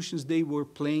institutions, they were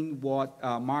playing what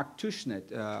Mark Tushnet,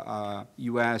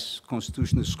 US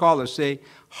constitutional scholar, say,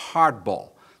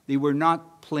 hardball. They were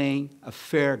not playing a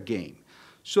fair game.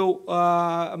 So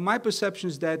my perception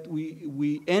is that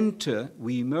we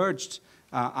emerged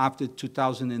after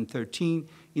 2013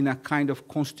 in a kind of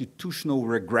constitutional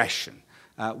regression.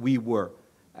 We were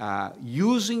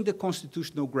using the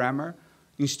constitutional grammar.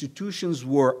 Institutions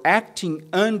were acting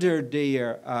under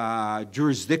their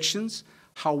jurisdictions.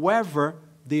 However,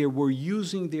 they were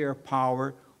using their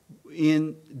power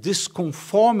in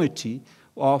disconformity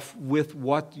with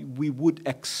what we would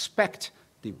expect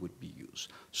they would be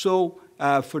used. So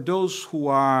for those who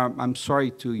are, I'm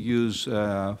sorry to use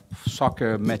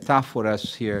soccer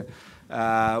metaphors here,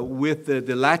 with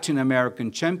the Latin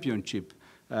American Championship,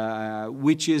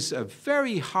 which is a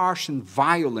very harsh and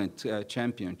violent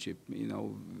championship, you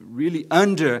know, really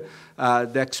under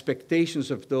the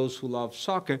expectations of those who love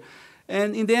soccer.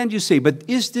 And in the end you say, but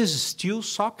is this still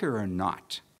soccer or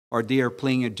not? Or they are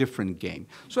playing a different game?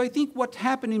 So I think what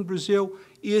happened in Brazil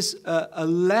is a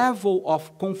level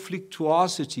of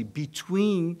conflictuosity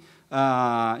between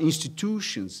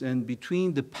institutions and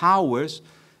between the powers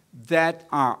that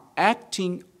are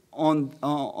acting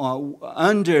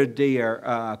under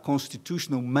their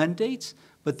constitutional mandates,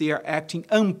 but they are acting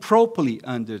improperly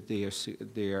under their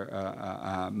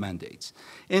mandates.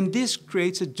 And this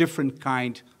creates a different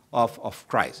kind of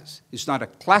crisis. It's not a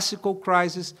classical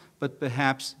crisis, but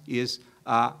perhaps is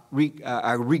a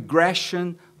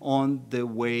regression on the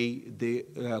way the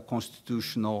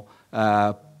constitutional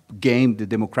game, the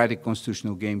democratic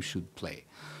constitutional game should play.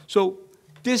 So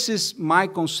this is my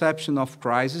conception of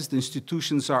crisis. The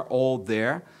institutions are all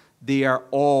there. They are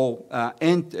all,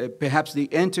 perhaps they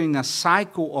enter in a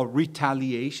cycle of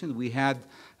retaliation. We had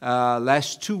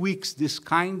last 2 weeks this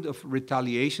kind of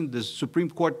retaliation, the Supreme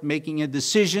Court making a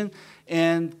decision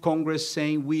and Congress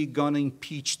saying we're going to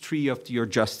impeach 3 of your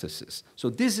justices. So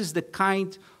this is the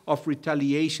kind of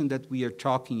retaliation that we are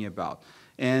talking about.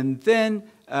 And then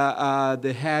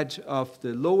the head of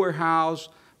the lower house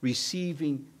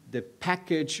receiving the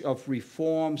package of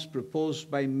reforms proposed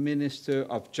by Minister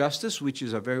of Justice, which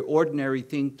is a very ordinary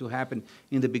thing to happen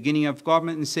in the beginning of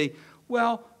government, and say,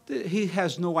 well, he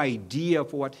has no idea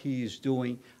of what he is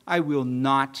doing. I will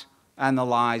not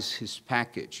analyze his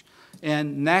package.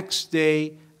 And next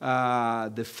day,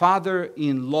 the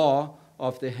father-in-law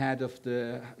of the head of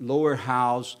the lower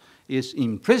house is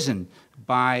imprisoned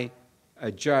by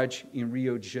a judge in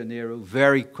Rio de Janeiro,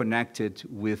 very connected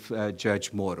with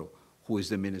Judge Moro, who is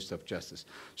the Minister of Justice.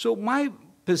 So my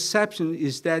perception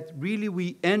is that really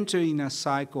we enter in a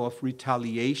cycle of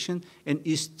retaliation, and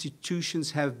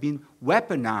institutions have been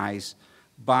weaponized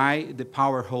by the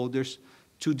power holders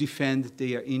to defend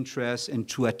their interests and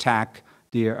to attack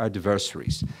their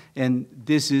adversaries. And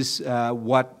this is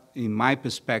what, in my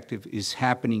perspective, is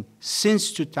happening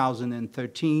since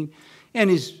 2013, and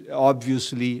is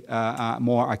obviously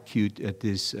more acute at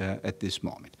this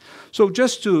moment. So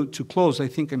just to close, I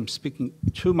think I'm speaking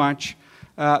too much.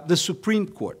 The Supreme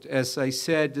Court, as I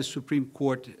said, the Supreme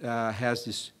Court has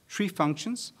these 3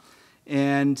 functions,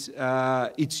 and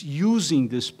it's using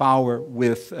this power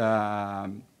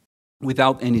without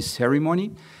any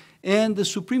ceremony. And the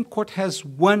Supreme Court has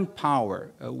one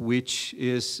power, which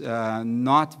is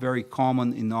not very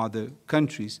common in other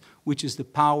countries, which is the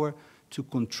power to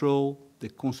control the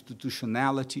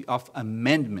constitutionality of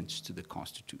amendments to the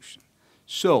Constitution.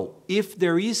 So if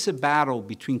there is a battle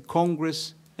between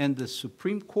Congress and the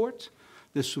Supreme Court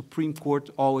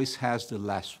always has the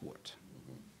last word.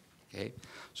 Okay?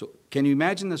 So can you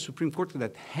imagine a Supreme Court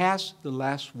that has the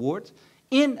last word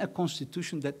in a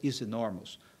constitution that is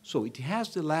enormous? So it has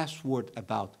the last word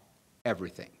about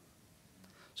everything.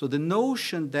 So the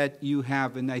notion that you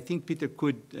have, and I think Peter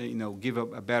could give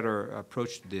a better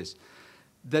approach to this,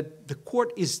 that the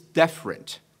court is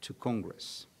deferent to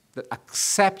Congress, that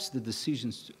accepts the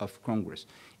decisions of Congress.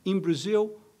 In Brazil,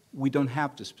 we don't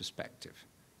have this perspective.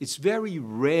 It's very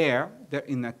rare that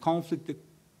in a conflict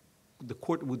the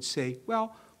court would say,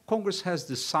 well, Congress has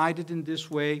decided in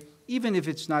this way, even if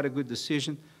it's not a good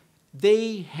decision,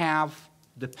 they have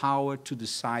the power to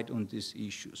decide on these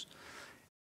issues.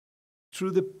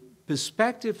 Through the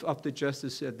perspective of the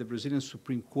justice at the Brazilian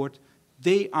Supreme Court,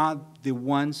 they are the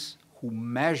ones who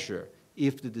measure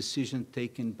if the decision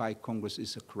taken by Congress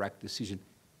is a correct decision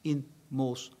in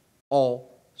most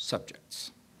all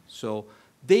subjects. So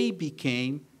they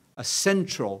became a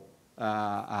central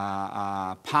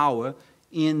power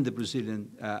in the Brazilian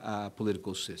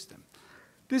political system.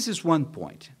 This is one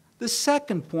point. The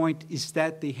second point is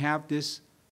that they have this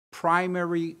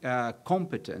primary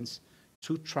competence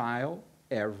to trial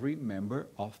every member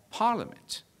of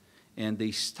parliament. And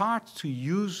they start to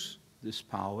use this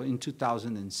power in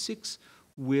 2006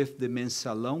 with the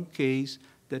Mensalão case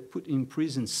that put in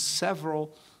prison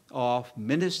several of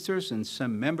ministers and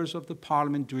some members of the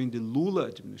parliament during the Lula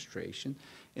administration.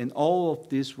 And all of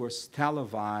this was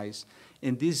televised.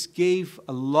 And this gave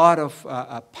a lot of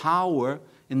power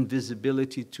and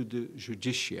visibility to the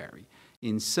judiciary.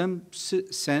 In some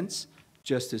sense,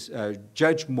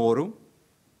 Judge Moro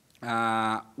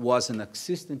was an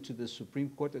assistant to the Supreme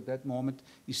Court at that moment.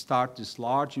 He started this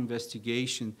large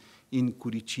investigation in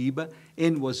Curitiba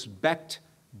and was backed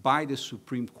by the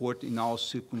Supreme Court in all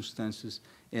circumstances,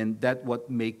 and that what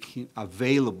made him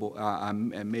available,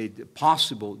 made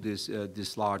possible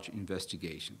this large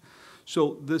investigation.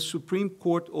 So the Supreme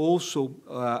Court also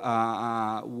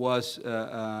was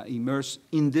immersed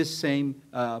in this same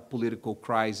political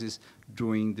crisis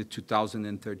during the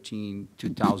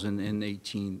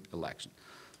 2013-2018 election.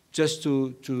 Just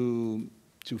to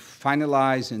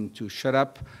finalize and to shut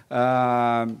up,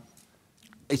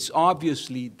 it's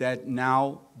obviously that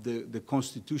now the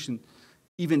Constitution,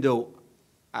 even though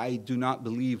I do not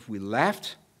believe we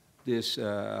left this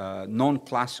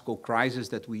non-classical crisis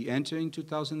that we entered in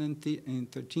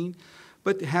 2013,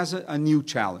 but it has a new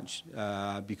challenge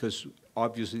because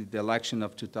obviously the election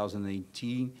of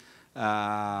 2018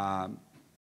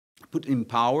 put in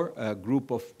power a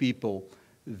group of people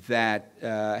that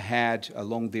had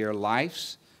along their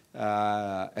lives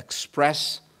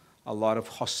expressed a lot of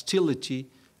hostility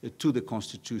to the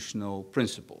constitutional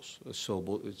principles.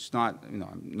 So it's not,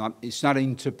 it's not an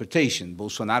interpretation.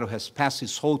 Bolsonaro has passed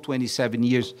his whole 27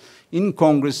 years in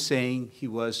Congress saying he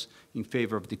was in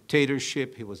favor of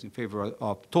dictatorship, he was in favor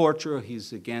of torture,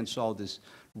 he's against all this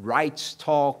rights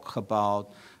talk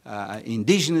about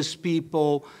indigenous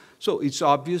people. So it's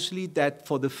obviously that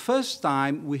for the first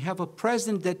time we have a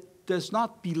president that does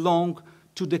not belong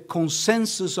to the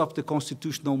consensus of the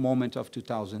constitutional moment of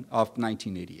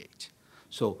 1988.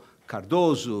 So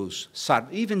Cardoso,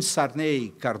 even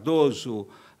Sarney, Cardoso,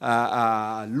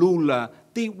 Lula,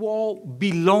 they all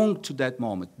belong to that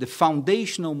moment. The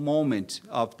foundational moment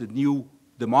of the new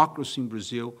democracy in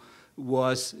Brazil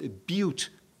was built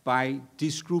by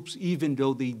these groups, even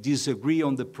though they disagree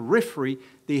on the periphery,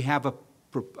 they have a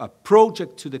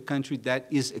project to the country that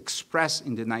is expressed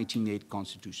in the 1980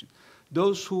 Constitution.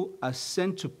 Those who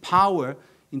ascend to power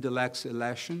in the last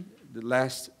election,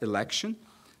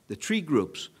 the three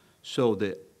groups, so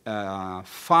the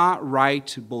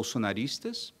far-right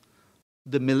Bolsonaristas,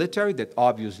 the military that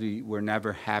obviously were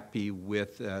never happy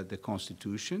with the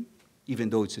Constitution, even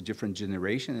though it's a different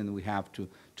generation, and we have to,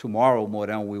 tomorrow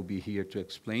Mourão will be here to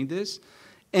explain this,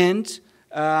 and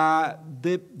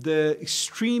the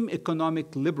extreme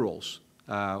economic liberals,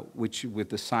 which with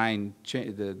the sign,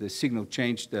 the signal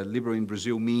changed, the liberal in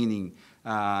Brazil meaning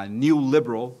new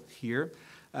liberal here,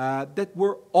 that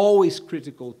were always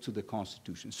critical to the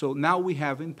Constitution. So now we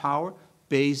have in power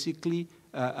basically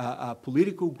a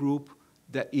political group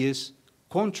that is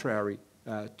contrary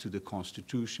to the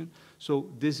Constitution. So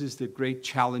this is the great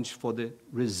challenge for the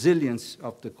resilience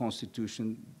of the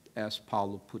Constitution, as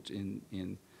Paulo put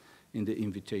in the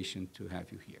invitation to have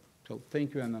you here. So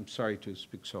thank you, and I'm sorry to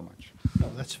speak so much.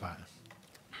 No, that's fine.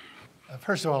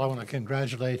 First of all, I want to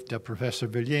congratulate Professor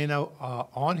Vilhena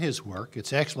on his work.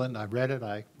 It's excellent. I've read it.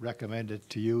 I recommend it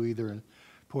to you either in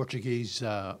Portuguese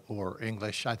or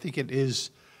English. I think it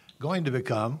is going to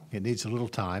become, it needs a little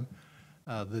time,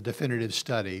 the definitive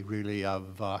study, really,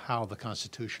 of how the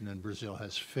Constitution in Brazil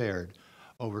has fared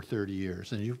over 30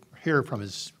 years. And you hear from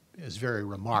his very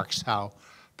remarks how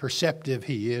perceptive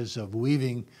he is of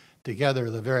weaving together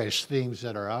the various themes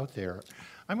that are out there.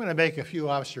 I'm going to make a few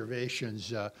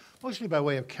observations, mostly by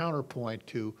way of counterpoint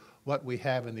to what we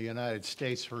have in the United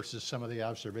States versus some of the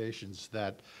observations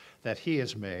that he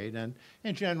has made. And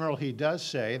in general, he does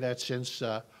say that since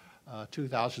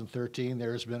 2013,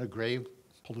 there has been a grave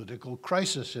political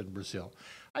crisis in Brazil.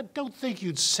 I don't think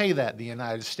you'd say that in the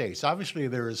United States. Obviously,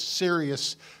 there is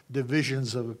serious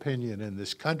divisions of opinion in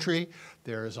this country.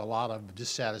 There is a lot of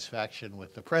dissatisfaction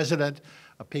with the president.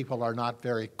 People are not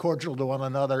very cordial to one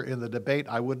another in the debate.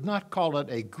 I would not call it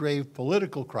a grave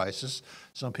political crisis.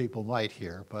 Some people might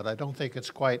here, but I don't think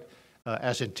it's quite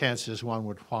as intense as one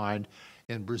would find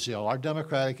in Brazil. Our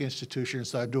democratic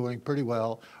institutions are doing pretty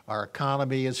well. Our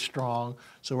economy is strong,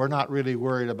 so we're not really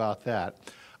worried about that.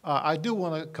 I do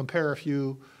want to compare a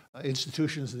few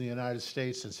institutions in the United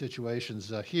States and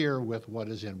situations here with what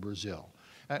is in Brazil.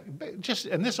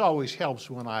 And this always helps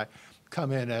when I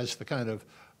come in as the kind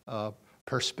of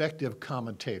perspective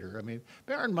commentator. I mean,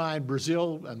 bear in mind,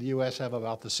 Brazil and the U.S. have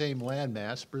about the same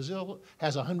landmass. Brazil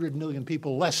has 100 million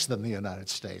people less than the United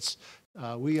States.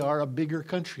 We are a bigger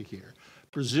country here.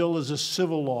 Brazil is a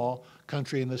civil law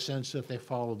country in the sense that they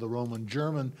follow the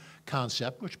Roman-German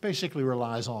concept, which basically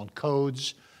relies on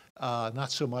codes,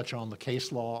 not so much on the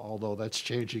case law, although that's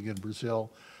changing in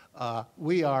Brazil.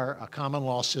 We are a common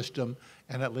law system,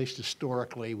 and at least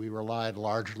historically, we relied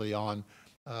largely on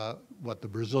what the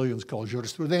Brazilians call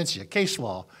jurisprudencia, case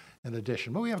law in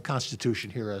addition. But we have a constitution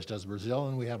here, as does Brazil,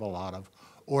 and we have a lot of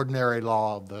ordinary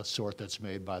law of the sort that's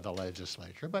made by the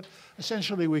legislature. But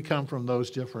essentially, we come from those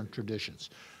different traditions.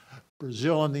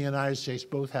 Brazil and the United States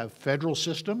both have federal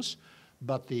systems,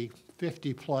 but the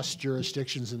 50-plus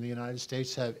jurisdictions in the United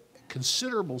States have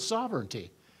considerable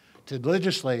sovereignty to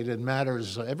legislate in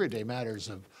matters, everyday matters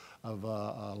of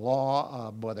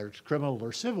law, whether it's criminal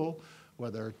or civil,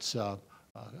 whether it's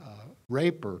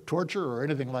rape or torture or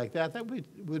anything like that, that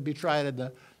would be tried in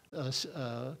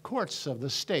the courts of the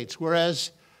states.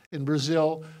 Whereas in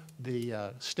Brazil,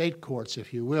 the state courts,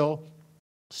 if you will,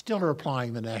 still are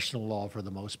applying the national law for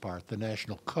the most part, the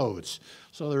national codes.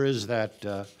 So there is that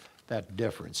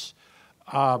difference.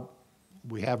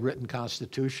 We have written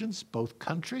constitutions, both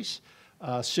countries,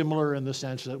 similar in the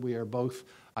sense that we are both,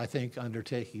 I think,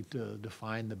 undertaking to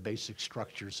define the basic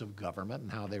structures of government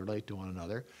and how they relate to one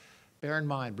another. Bear in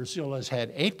mind, Brazil has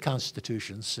had 8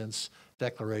 constitutions since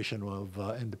Declaration of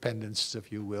Independence,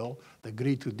 if you will, the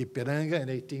Grito de Ipiranga in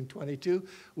 1822.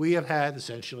 We have had,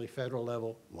 essentially, federal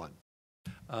level 1.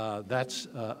 That's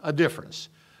a difference.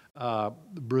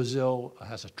 Brazil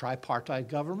has a tripartite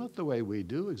government, the way we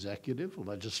do, executive,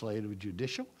 legislative,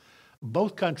 judicial.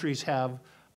 Both countries have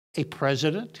a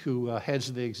president who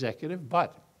heads the executive,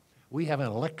 but we have an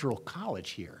electoral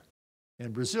college here.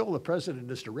 In Brazil, the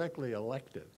president is directly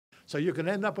elected. So you can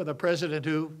end up with a president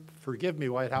who, forgive me,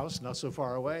 White House, not so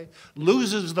far away,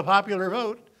 loses the popular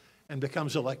vote and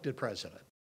becomes elected president.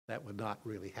 That would not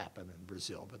really happen in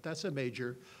Brazil, but that's a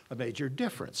major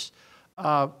difference.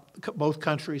 Both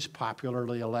countries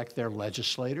popularly elect their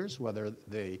legislators, whether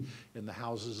they in the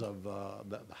houses of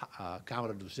the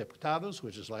Câmara dos Deputados,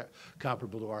 which is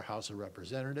comparable to our House of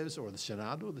Representatives, or the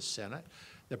Senado, the Senate.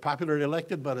 They're popularly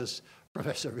elected, but as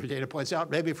Professor Vilhena points out,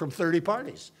 maybe from 30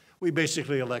 parties. We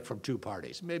basically elect from 2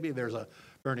 parties. Maybe there's a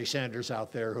Bernie Sanders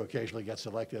out there who occasionally gets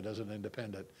elected as an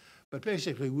independent. But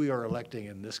basically, we are electing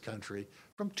in this country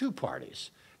from 2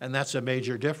 parties. And that's a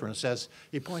major difference. As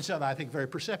he points out, I think very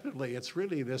perceptibly, it's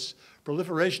really this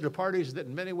proliferation of parties that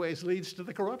in many ways leads to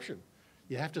the corruption.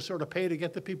 You have to sort of pay to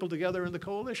get the people together in the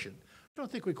coalition. I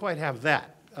don't think we quite have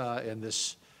that in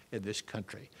this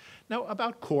country. Now,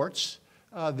 about courts,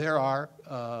 there are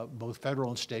both federal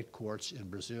and state courts in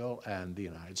Brazil and the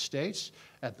United States.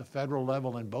 At the federal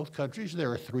level in both countries,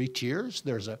 there are 3 tiers.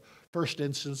 There's a first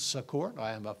instance court.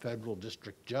 I am a federal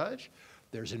district judge.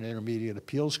 There's an intermediate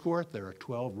appeals court. There are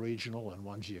 12 regional and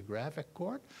 1 geographic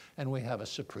court. And we have a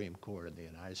Supreme Court in the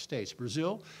United States.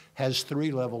 Brazil has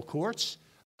 3 level courts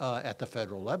at the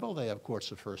federal level. They have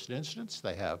courts of first instance.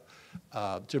 They have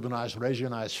tribunais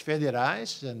regionais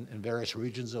federais in various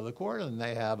regions of the court. And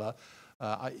they have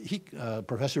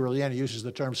Professor Vilhena uses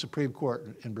the term Supreme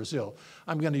Court in Brazil.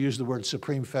 I'm going to use the word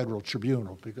Supreme Federal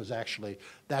Tribunal because actually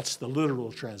that's the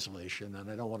literal translation, and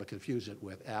I don't want to confuse it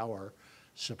with our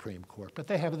Supreme Court. But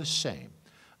they have the same.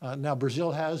 Now,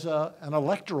 Brazil has an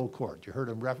electoral court. You heard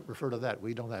him refer to that.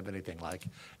 We don't have anything like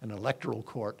an electoral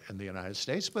court in the United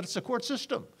States, but it's a court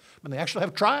system. And they actually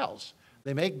have trials.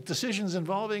 They make decisions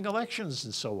involving elections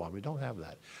and so on. We don't have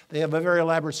that. They have a very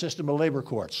elaborate system of labor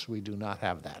courts. We do not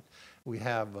have that. We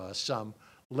have some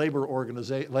labor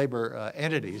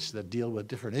entities that deal with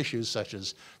different issues, such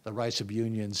as the rights of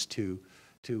unions to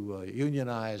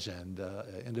unionize and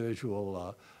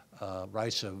individual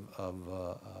rights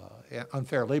of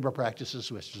unfair labor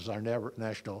practices, which is our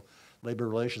National Labor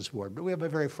Relations Board. But we have a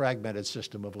very fragmented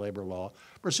system of labor law.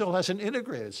 Brazil has an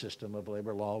integrated system of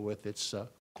labor law with its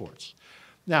courts.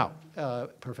 Now,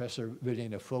 Professor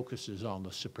Vilhena focuses on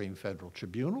the Supreme Federal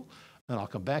Tribunal, and I'll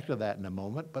come back to that in a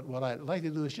moment. But what I'd like to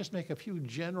do is just make a few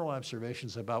general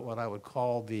observations about what I would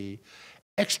call the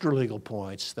extra-legal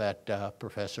points that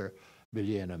Professor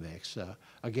Vilhena makes.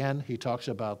 Again, he talks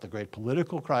about the great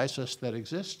political crisis that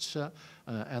exists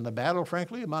and the battle,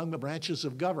 frankly, among the branches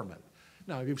of government.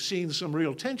 Now, you've seen some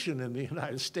real tension in the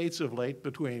United States of late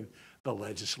between the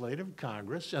legislative,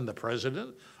 Congress, and the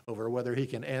president over whether he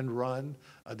can end run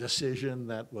a decision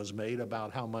that was made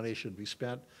about how money should be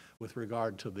spent with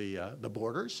regard to the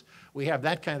borders. We have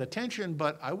that kind of tension,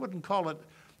 but I wouldn't call it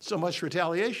so much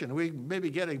retaliation. We may be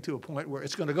getting to a point where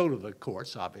it's going to go to the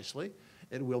courts, obviously.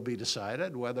 It will be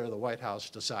decided. Whether the White House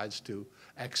decides to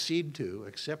accede to,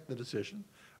 accept the decision,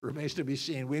 remains to be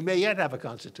seen. We may yet have a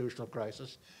constitutional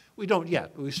crisis. We don't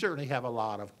yet, but we certainly have a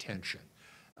lot of tension.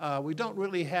 We don't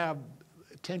really have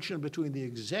tension between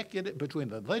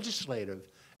the legislative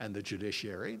and the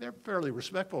judiciary. They're fairly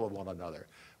respectful of one another.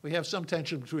 We have some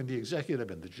tension between the executive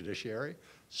and the judiciary,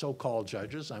 so-called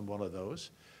judges. I'm one of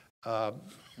those.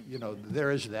 You know,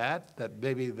 there is that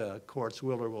maybe the courts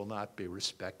will or will not be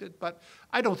respected, but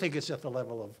I don't think it's at the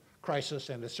level of crisis,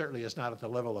 and it certainly is not at the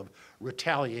level of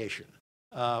retaliation.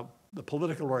 The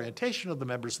political orientation of the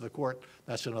members of the court,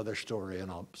 that's another story, and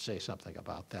I'll say something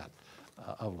about that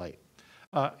of late.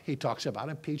 He talks about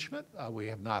impeachment. We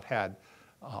have not had,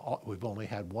 we've only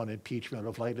had one impeachment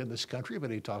of late in this country,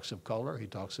 but he talks of Kohler, he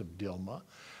talks of Dilma.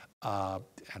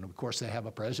 And of course, they have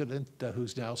a president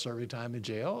who's now serving time in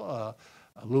jail,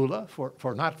 Lula,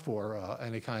 not for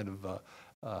any kind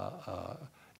of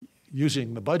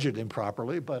using the budget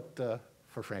improperly, but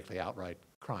for frankly outright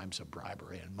crimes of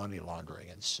bribery and money laundering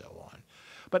and so on.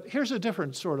 But here's a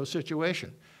different sort of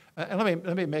situation. And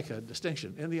let me make a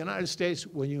distinction. In the United States,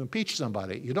 when you impeach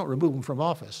somebody, you don't remove them from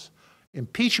office.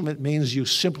 Impeachment means you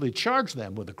simply charge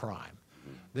them with a crime.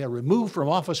 They're removed from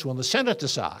office when the Senate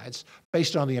decides,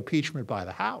 based on the impeachment by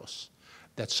the House,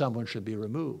 that someone should be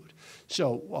removed.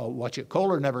 So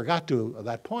Kohler never got to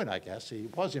that point, I guess. He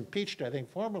was impeached, I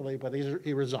think, formally, but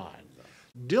he resigned.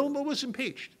 Dilma was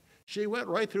impeached. She went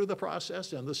right through the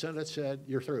process, and the Senate said,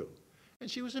 you're through. And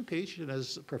she was impeached, and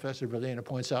as Professor Vilhena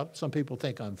points out, some people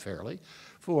think unfairly,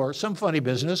 for some funny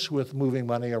business with moving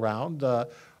money around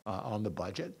on the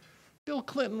budget. Bill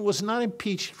Clinton was not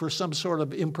impeached for some sort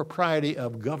of impropriety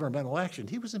of governmental action.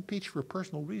 He was impeached for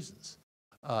personal reasons.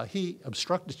 He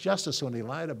obstructed justice when he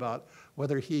lied about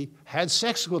whether he had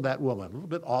sex with that woman, a little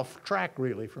bit off track,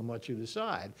 really, from what you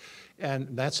decide. And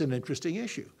that's an interesting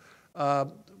issue.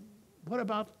 What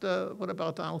about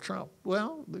Donald Trump?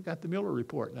 Well, we've got the Mueller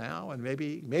report now, and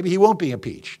maybe he won't be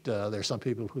impeached. There's some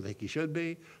people who think he should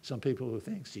be, some people who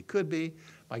think he could be.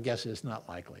 My guess is not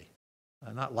likely.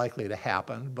 Not likely to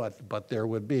happen, but there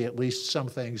would be at least some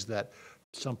things that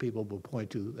some people will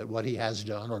point to that what he has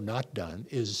done or not done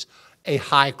is a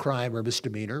high crime or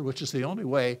misdemeanor, which is the only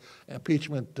way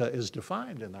impeachment is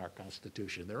defined in our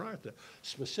Constitution. There aren't the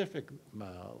specific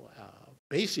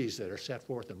bases that are set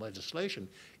forth in legislation,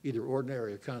 either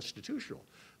ordinary or constitutional.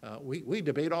 We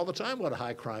debate all the time what a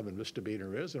high crime and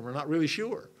misdemeanor is, and we're not really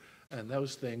sure. And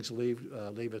those things leave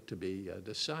it to be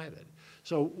decided.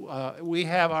 So we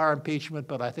have our impeachment,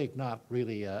 but I think not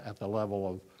really at the level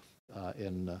of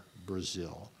in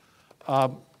Brazil.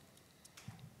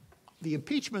 The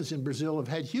impeachments in Brazil have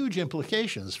had huge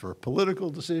implications for political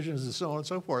decisions and so on and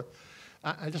so forth.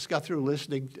 I just got through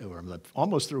listening, or I'm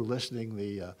almost through listening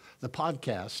the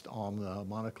podcast on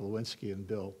Monica Lewinsky and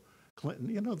Bill Clinton.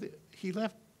 You know, he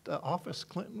left office,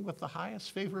 Clinton, with the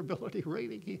highest favorability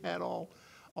rating he had all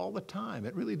the time.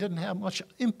 It really didn't have much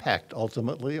impact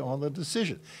ultimately on the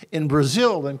decision. In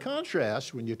Brazil, in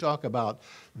contrast, when you talk about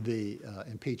the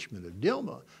impeachment of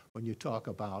Dilma, when you talk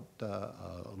about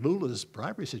Lula's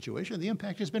bribery situation, the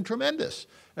impact has been tremendous.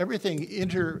 Everything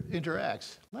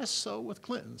interacts. Less so with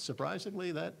Clinton.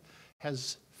 Surprisingly, that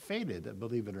has faded,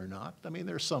 believe it or not. I mean,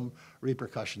 there's some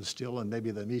repercussions still, and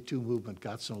maybe the Me Too movement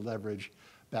got some leverage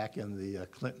back in the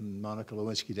Clinton-Monica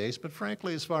Lewinsky days. But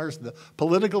frankly, as far as the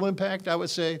political impact, I would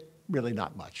say really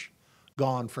not much.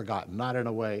 Gone, forgotten, not in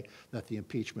a way that the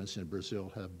impeachments in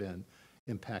Brazil have been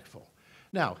impactful.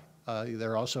 Now,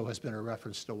 there also has been a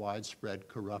reference to widespread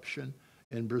corruption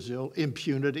in Brazil,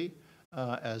 impunity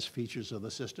as features of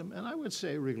the system. And I would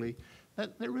say really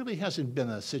that there really hasn't been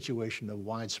a situation of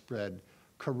widespread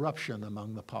corruption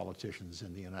among the politicians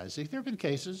in the United States. There have been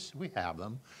cases, we have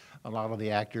them. A lot of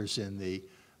the actors in the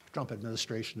Trump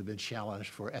administration have been challenged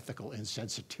for ethical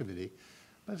insensitivity,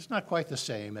 but it's not quite the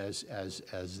same as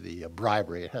the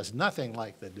bribery. It has nothing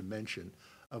like the dimension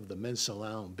of the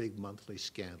Mensalão big monthly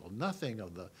scandal, nothing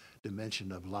of the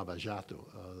dimension of Lava Jato,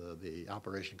 the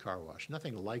Operation Car Wash,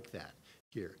 nothing like that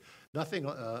here. Nothing,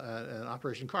 an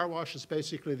Operation Car Wash is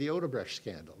basically the Odebrecht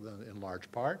scandal in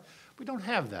large part. We don't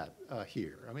have that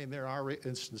here. I mean, there are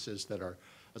instances that are,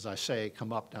 as I say,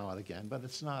 come up now and again, but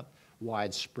it's not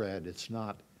widespread, it's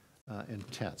not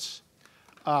intense.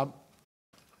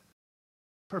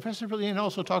 Professor Vilhena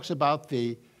also talks about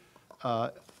the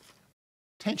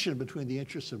tension between the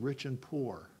interests of rich and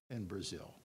poor in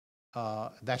Brazil.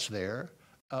 That's there.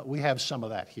 We have some of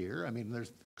that here. I mean,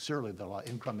 there's certainly a lot of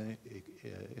income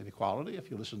inequality.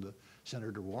 If you listen to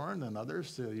Senator Warren and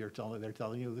others, they're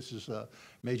telling you this is a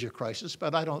major crisis,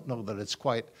 but I don't know that it's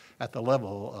quite at the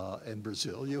level in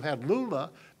Brazil. You had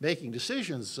Lula making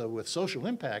decisions with social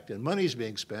impact and money's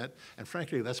being spent, and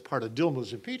frankly, that's part of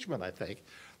Dilma's impeachment, I think,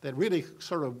 that really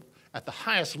sort of at the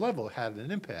highest level had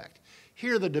an impact.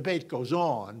 Here the debate goes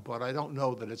on, but I don't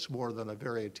know that it's more than a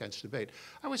very intense debate.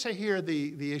 I would say here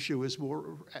the issue is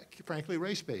more, frankly,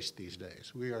 race-based these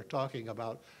days. We are talking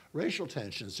about racial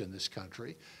tensions in this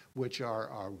country, which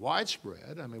are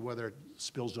widespread. I mean, whether it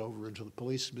spills over into the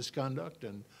police misconduct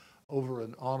and over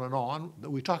and on and on.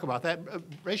 We talk about that.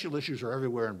 Racial issues are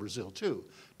everywhere in Brazil, too.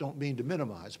 Don't mean to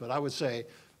minimize, but I would say,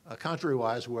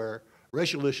 contrary-wise, where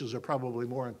racial issues are probably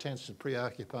more intense and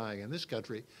preoccupying in this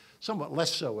country, somewhat less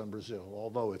so in Brazil,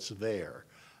 although it's there,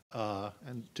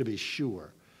 and to be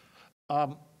sure.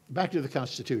 Back to the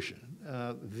Constitution.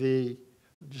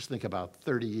 Just think about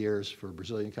 30 years for a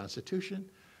Brazilian Constitution.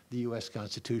 The U.S.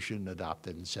 Constitution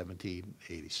adopted in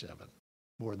 1787,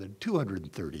 more than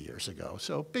 230 years ago.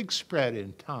 So big spread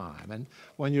in time. And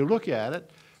when you look at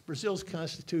it, Brazil's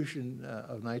Constitution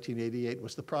of 1988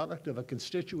 was the product of a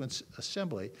constituent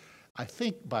assembly. I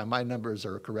think by my numbers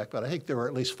are correct, but I think there were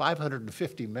at least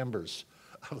 550 members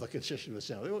of the Constituent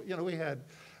Assembly. You know,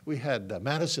 we had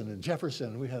Madison and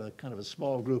Jefferson. We had a kind of a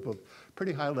small group of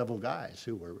pretty high-level guys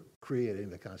who were creating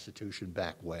the Constitution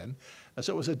back when. And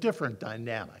so it was a different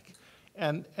dynamic.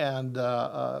 And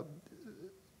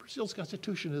Brazil's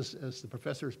Constitution, as the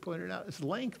professor has pointed out, is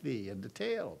lengthy and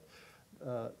detailed.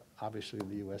 Obviously,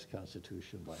 the U.S.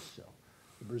 Constitution less so.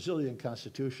 The Brazilian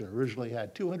Constitution originally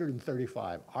had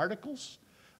 235 articles,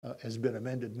 has been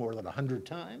amended more than 100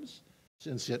 times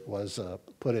since it was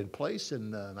put in place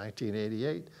in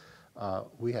 1988.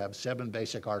 We have 7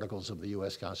 basic articles of the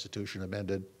U.S. Constitution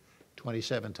amended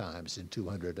 27 times in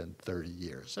 230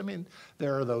 years. I mean,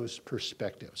 there are those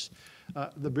perspectives.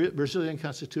 The Brazilian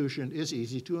Constitution is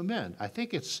easy to amend. I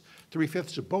think it's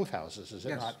 3/5 of both houses, is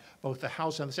it not? Both the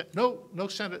House and the Senate. No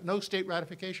Senate, no state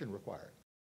ratification required.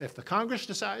 If the Congress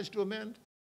decides to amend,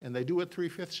 and they do it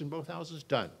 3/5 in both houses,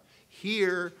 done.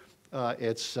 Here,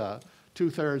 it's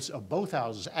 2/3 of both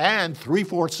houses and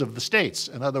 3/4 of the states.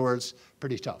 In other words,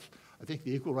 pretty tough. I think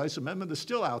the Equal Rights Amendment is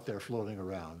still out there floating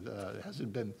around. It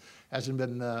hasn't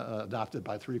been adopted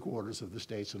by 3/4 of the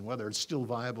states, and whether it's still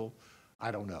viable, I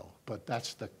don't know. But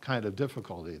that's the kind of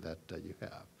difficulty that you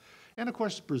have. And of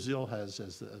course, Brazil has,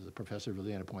 as the Professor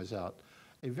Vilhena points out,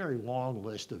 a very long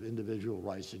list of individual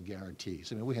rights and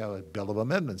guarantees. I mean, we have a Bill of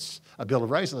Amendments, a Bill of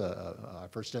Rights, our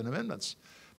first 10 amendments,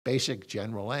 basic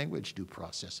general language, due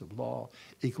process of law,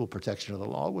 equal protection of the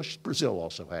law, which Brazil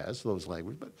also has, those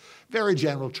language, but very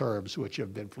general terms which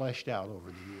have been fleshed out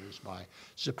over the years by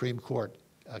Supreme Court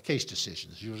case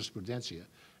decisions, jurisprudencia,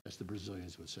 as the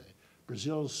Brazilians would say.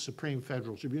 Brazil's Supreme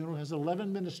Federal Tribunal has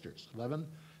 11 ministers, 11,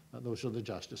 those are the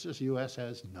justices. The U.S.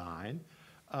 has 9.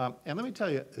 And let me tell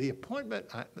you, the appointment,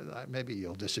 maybe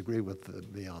you'll disagree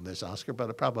with me on this, Oscar,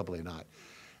 but probably not.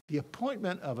 The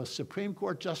appointment of a Supreme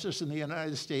Court justice in the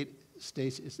United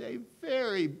States is a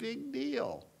very big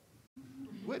deal.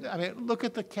 I mean, look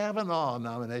at the Kavanaugh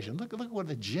nomination. Look what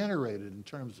it generated in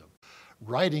terms of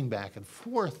writing back and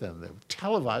forth and the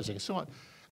televising and so on.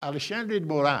 Alexandre de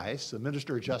Moraes, the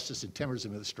Minister of Justice in Temer's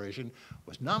administration,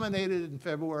 was nominated in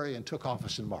February and took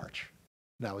office in March.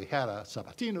 Now, he had a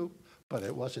Sabatino, but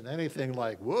it wasn't anything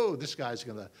like, whoa, this guy's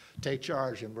going to take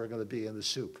charge and we're going to be in the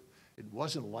soup. It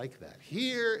wasn't like that.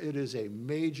 Here, it is a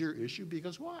major issue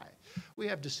because why? We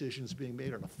have decisions being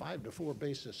made on a 5-4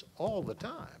 basis all the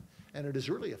time, and it is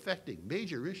really affecting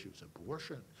major issues,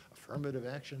 abortion, affirmative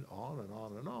action, on and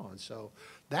on and on. So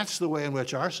that's the way in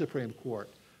which our Supreme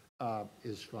Court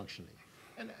is functioning.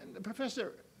 And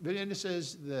Professor Vilhena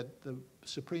says that the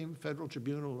Supreme Federal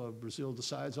Tribunal of Brazil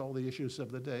decides all the issues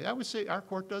of the day. I would say our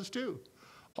court does too.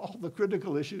 All the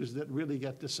critical issues that really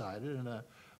get decided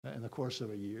in the course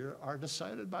of a year are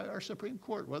decided by our Supreme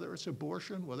Court, whether it's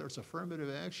abortion, whether it's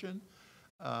affirmative action,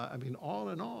 I mean, on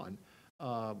and on.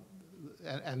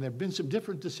 And there have been some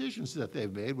different decisions that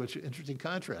they've made, which are interesting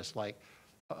contrasts, like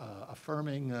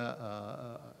affirming,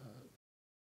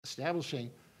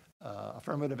 establishing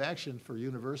affirmative action for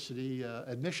university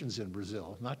admissions in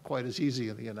Brazil. Not quite as easy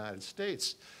in the United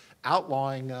States.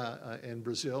 Outlawing in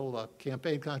Brazil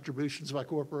campaign contributions by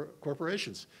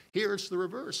corporations. Here it's the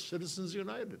reverse, Citizens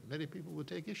United. Many people would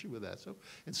take issue with that. So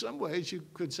in some ways you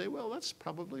could say, well, that's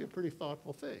probably a pretty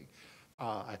thoughtful thing.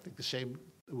 I think the same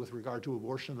with regard to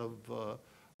abortion of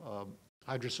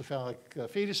hydrocephalic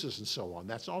fetuses and so on.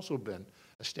 That's also been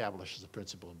established as a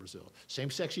principle in Brazil.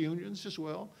 Same-sex unions as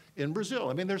well in Brazil.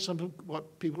 I mean, there's some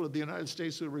what people in the United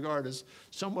States would regard as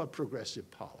somewhat progressive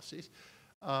policies.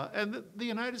 And the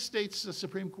United States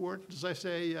Supreme Court, as I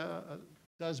say,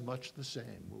 does much the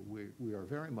same. We are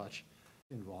very much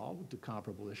involved with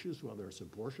comparable issues, whether it's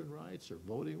abortion rights or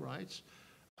voting rights,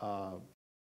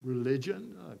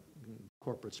 religion,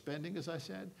 corporate spending, as I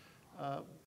said.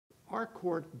 Our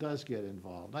court does get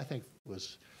involved. I think it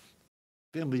was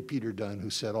Finley Peter Dunn who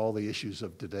said all the issues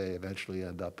of today eventually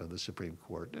end up in the Supreme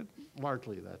Court. And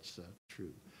largely that's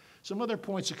true. Some other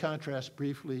points of contrast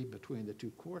briefly between the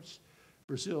two courts.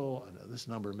 Brazil, this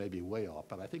number may be way off,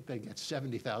 but I think they get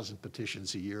 70,000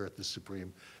 petitions a year at the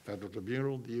Supreme Federal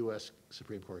Tribunal. The U.S.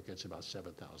 Supreme Court gets about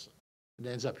 7,000 and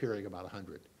ends up hearing about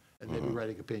 100 and maybe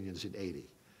writing opinions in 80.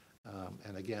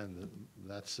 And again,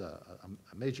 that's a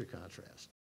major contrast.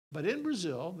 But in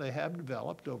Brazil, they have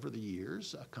developed over the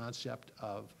years a concept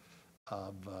of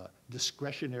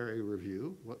discretionary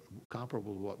review,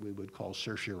 comparable to what we would call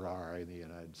certiorari in the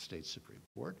United States Supreme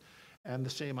Court, and the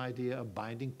same idea of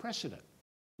binding precedent,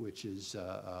 which is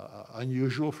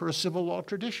unusual for a civil law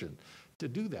tradition to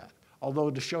do that. Although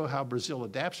to show how Brazil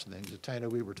adapts things, Taina,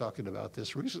 we were talking about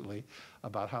this recently,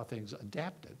 about how things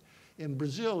adapted. In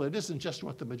Brazil, it isn't just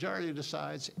what the majority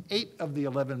decides. 8 of the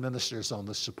 11 ministers on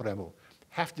the Supremo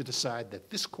have to decide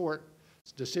that this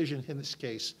court's decision in this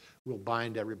case will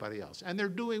bind everybody else. And they're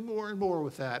doing more and more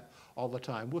with that all the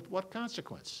time. With what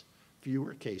consequence?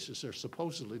 Fewer cases are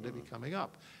supposedly to be coming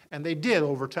up. And they did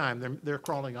over time. They're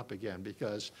crawling up again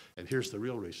because, and here's the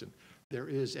real reason, there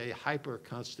is a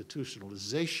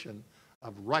hyper-constitutionalization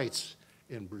of rights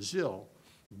in Brazil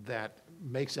that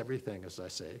makes everything, as I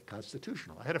say,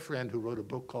 constitutional. I had a friend who wrote a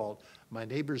book called My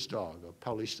Neighbor's Dog, a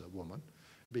Paulista woman,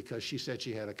 because she said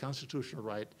she had a constitutional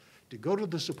right to go to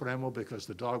the Supremo because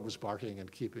the dog was barking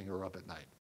and keeping her up at night.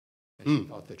 And she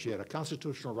thought that she had a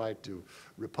constitutional right to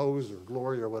repose or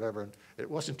glory or whatever. And it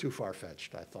wasn't too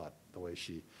far-fetched, I thought, the way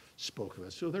she spoke of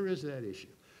it. So there is that issue.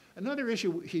 Another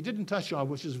issue he didn't touch on,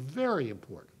 which is very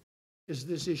important, is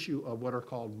this issue of what are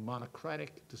called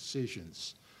monocratic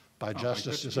decisions by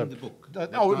justices. In the book.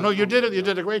 No, you did it. You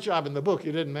did a great job in the book.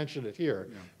 You didn't mention it here,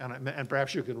 yeah. And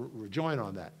perhaps you can rejoin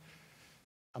on that.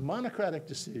 A monocratic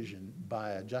decision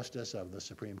by a justice of the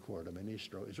Supreme Court, a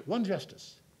ministro, is one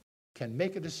justice can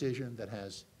make a decision that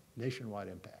has nationwide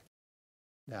impact.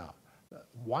 Now,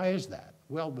 why is that?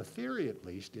 Well, the theory, at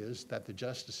least, is that the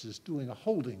justice is doing a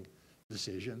holding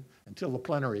decision until the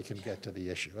plenary can get to the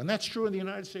issue. And that's true in the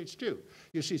United States, too.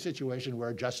 You see a situation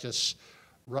where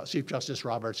Chief Justice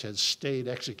Roberts has stayed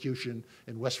execution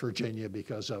in West Virginia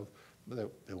because of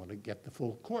they want to get the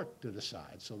full court to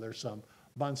decide. So there's some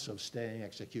months of staying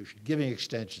execution, giving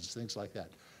extensions, things like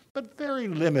that. But very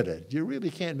limited. You really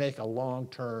can't make a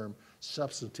long-term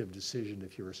substantive decision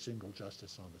if you're a single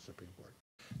justice on the Supreme Court.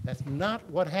 That's not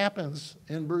what happens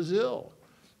in Brazil.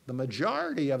 The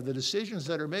majority of the decisions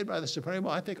that are made by the Supremo,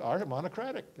 I think, are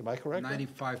monocratic. Am I correct?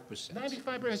 95%.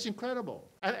 95%. It's incredible.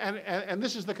 And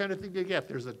this is the kind of thing you get.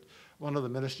 There's one of the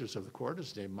ministers of the court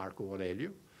is named Marco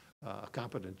Aurelio, a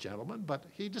competent gentleman, but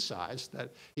he decides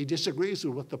that he disagrees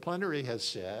with what the plenary has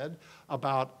said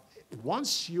about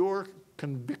once your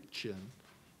conviction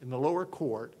in the lower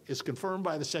court is confirmed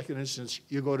by the second instance,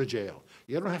 you go to jail.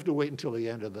 You don't have to wait until the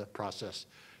end of the process.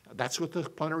 That's what the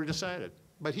plenary decided.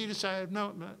 But he decided,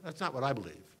 no, that's not what I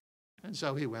believe. And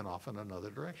so he went off in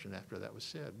another direction after that was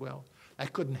said. Well,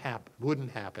 that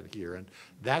wouldn't happen here. And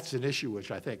that's an issue which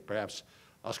I think perhaps,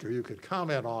 Oscar, you could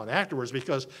comment on afterwards,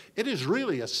 because it is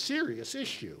really a serious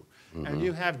issue. Mm-hmm. And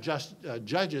you have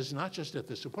judges, not just at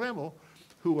the Supremo,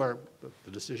 who are,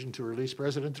 the decision to release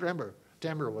President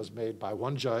Temer was made by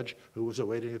one judge who was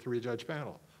awaiting a 3-judge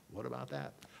panel. What about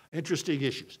that? Interesting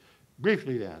issues.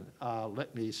 Briefly then,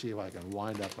 let me see if I can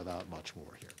wind up without much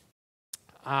more here.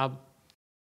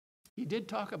 He did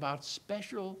talk about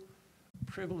special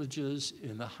privileges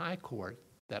in the high court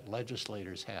that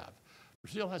legislators have.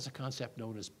 Brazil has a concept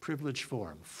known as privilege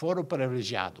forum, foro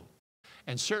privilegiado,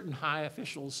 and certain high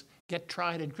officials get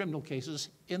tried in criminal cases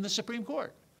in the Supreme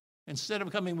Court. Instead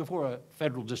of coming before a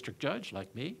federal district judge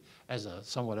like me, as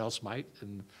someone else might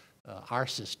in our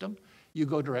system, you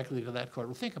go directly to that court.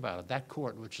 Well, think about it. That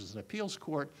court, which is an appeals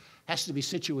court, has to be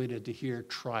situated to hear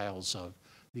trials of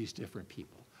these different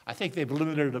people. I think they've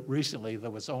limited it recently,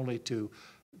 that was only to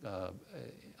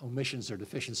omissions or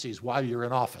deficiencies while you're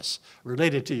in office,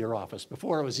 related to your office.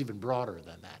 Before, it was even broader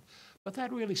than that. But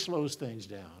that really slows things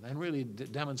down and really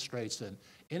demonstrates an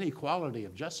inequality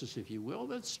of justice, if you will,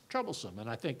 that's troublesome. And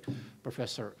I think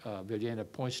Professor Vilhena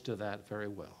points to that very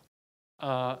well.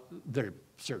 There are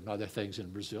certain other things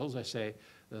in Brazil. As I say,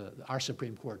 our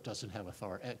Supreme Court doesn't have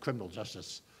criminal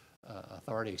justice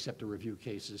authority except to review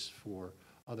cases for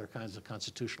other kinds of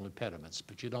constitutional impediments.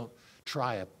 But you don't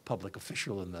try a public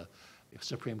official in the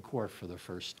Supreme Court for the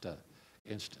first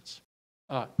instance.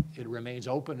 It remains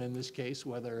open in this case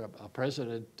whether a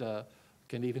president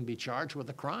can even be charged with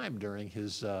a crime during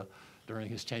his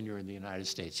tenure in the United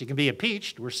States. He can be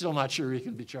impeached. We're still not sure he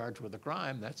can be charged with a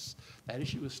crime. That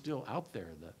issue is still out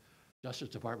there. The Justice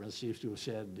Department seems to have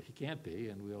said he can't be,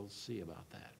 and we'll see about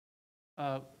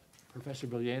that. Professor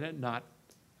Vilhena, not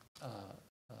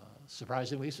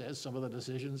surprisingly, says some of the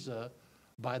decisions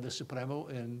by the Supremo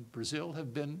in Brazil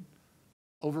have been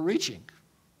overreaching.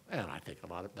 And I think a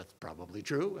lot of that's probably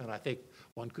true, and I think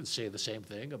one could say the same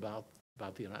thing about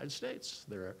the United States.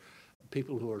 There are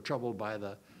people who are troubled by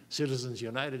the Citizens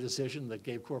United decision that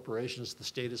gave corporations the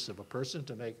status of a person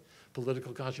to make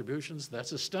political contributions.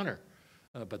 That's a stunner.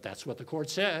 But that's what the court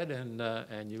said,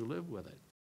 and you live with it.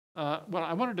 Well,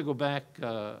 I wanted to go back,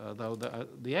 though,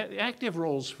 the active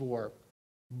roles for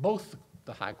both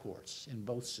the high courts in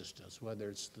both systems, whether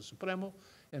it's the Supremo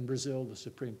in Brazil, the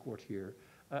Supreme Court here,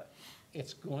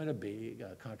 it's going to be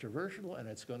controversial, and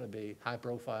it's going to be high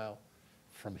profile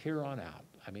from here on out.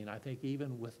 I mean, I think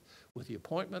even with the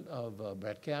appointment of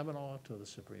Brett Kavanaugh to the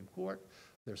Supreme Court,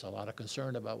 there's a lot of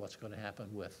concern about what's going to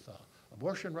happen with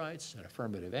abortion rights and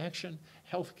affirmative action,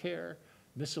 health care,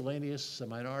 miscellaneous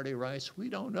minority rights. We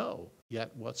don't know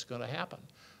yet what's going to happen.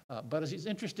 But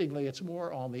interestingly, it's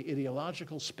more on the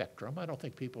ideological spectrum. I don't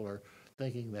think people are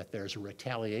thinking that there's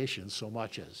retaliation so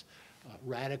much as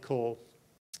radical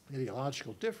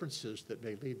ideological differences that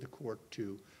may lead the court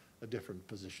to different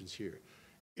positions here.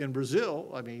 In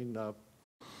Brazil, I mean,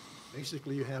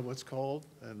 basically you have what's called,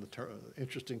 and the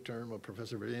interesting term of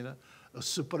Professor Vilhena, a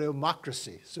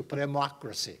supremocracy,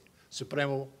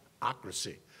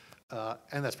 supremocracy.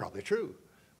 And that's probably true.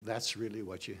 That's really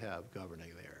what you have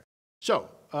governing there. So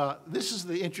this is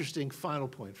the interesting final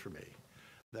point for me,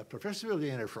 that Professor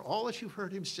Vilhena, for all that you've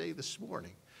heard him say this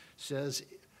morning, says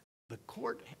the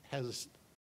court has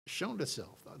shown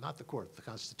itself, not the court, the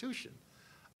Constitution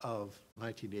of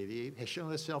 1988 has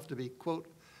shown itself to be, quote,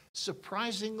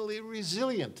 surprisingly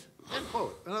resilient, end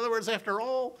quote. In other words, after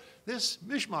all this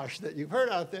mishmash that you've heard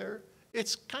out there,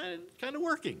 it's kind of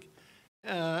working.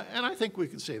 And I think we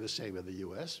can say the same in the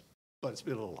U.S., but it's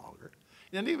been a little longer.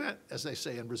 In any event, as they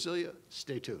say in Brasilia,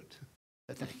 stay tuned.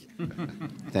 Thank you.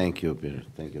 Thank you, Peter.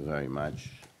 Thank you very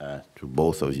much to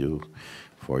both of you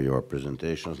for your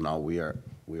presentations. Now we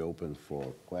open for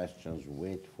questions.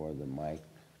 Wait for the mic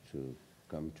to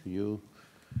come to you.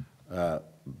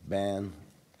 Ben,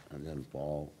 and then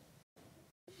Paul.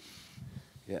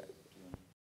 Yeah.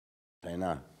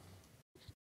 Tainá,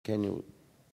 can you?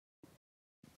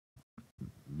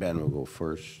 Ben will go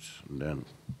first, and then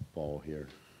Paul here.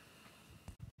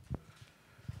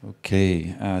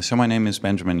 Okay, so my name is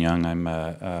Benjamin Young. I'm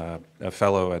a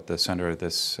fellow at the center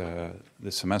this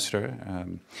semester.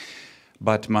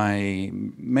 But my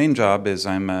main job is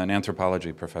I'm an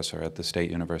anthropology professor at the State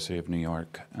University of New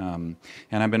York. And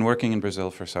I've been working in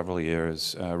Brazil for several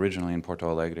years, originally in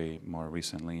Porto Alegre, more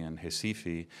recently in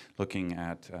Recife, looking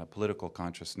at political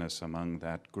consciousness among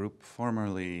that group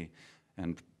formerly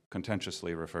and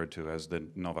contentiously referred to as the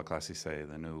Nova Classe C,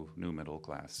 the new middle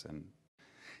class. And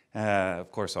of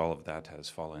course, all of that has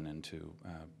fallen into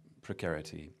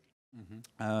precarity.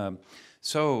 Mm-hmm.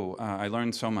 So I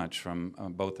learned so much from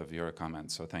both of your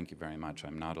comments, so thank you very much.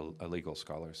 I'm not a legal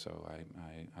scholar, so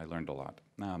I learned a lot.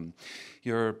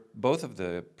 Both of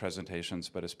the presentations,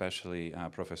 but especially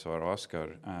Professor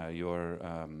Oscar, your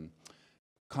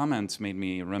comments made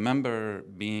me remember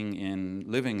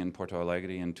living in Porto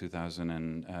Alegre in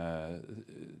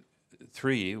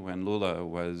 2003 when Lula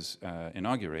was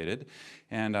inaugurated,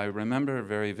 and I remember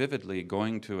very vividly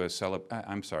going to it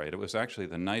was actually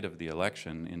the night of the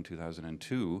election in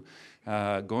 2002,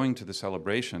 going to the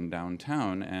celebration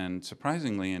downtown and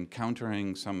surprisingly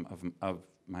encountering some of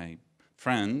my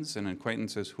friends and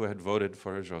acquaintances who had voted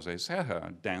for José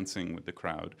Serra dancing with the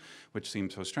crowd, which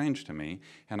seemed so strange to me.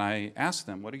 And I asked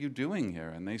them, what are you doing here?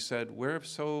 And they said,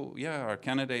 our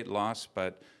candidate lost,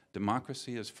 but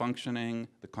democracy is functioning,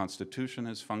 the Constitution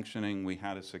is functioning, we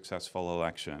had a successful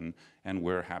election, and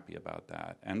we're happy about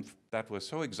that. And that was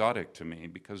so exotic to me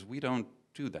because we don't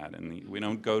do that. We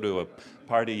don't go to a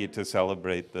party to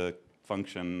celebrate the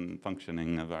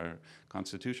functioning of our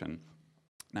Constitution.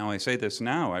 Now, I say this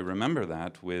now, I remember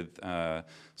that with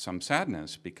some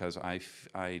sadness because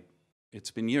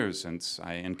it's been years since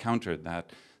I encountered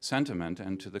that sentiment,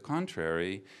 and to the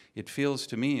contrary, it feels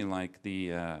to me like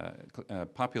the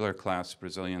popular class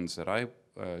Brazilians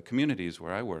communities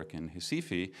where I work in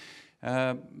Recife,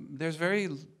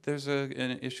 There's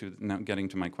an issue, now getting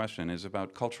to my question, is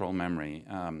about cultural memory.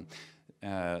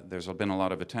 There's been a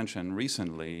lot of attention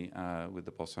recently with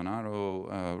the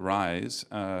Bolsonaro rise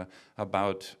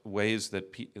about ways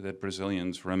that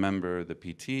Brazilians remember the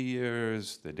PT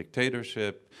years, the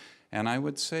dictatorship, and I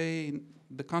would say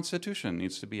the Constitution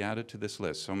needs to be added to this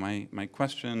list. So my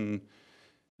question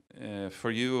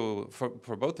for you,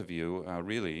 for both of you,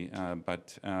 really,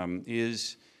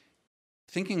 is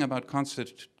thinking about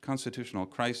constitutional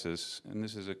crisis, and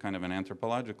this is a kind of an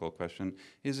anthropological question,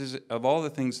 is of all the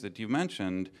things that you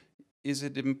mentioned, is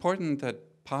it important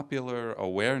that popular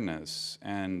awareness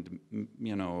and,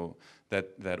 you know,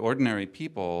 that ordinary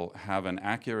people have an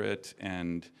accurate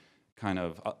and kind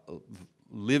of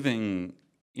living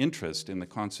interest in the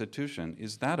Constitution?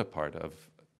 Is that a part of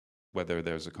whether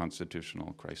there's a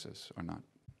constitutional crisis or not?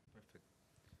 Perfect.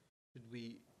 Should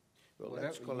we? Well,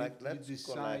 let's collect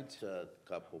a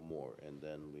couple more, and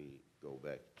then we go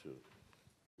back to,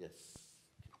 yes.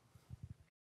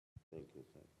 Thank you.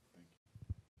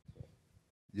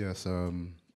 Yes,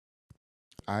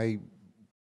 I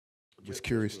was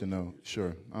curious to know.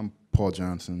 Sure, I'm Paul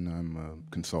Johnson. I'm a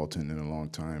consultant and a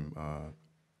long-time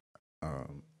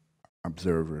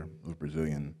observer of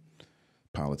Brazilian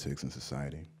politics and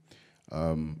society.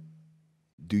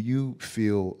 Do you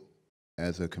feel,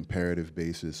 as a comparative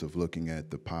basis of looking at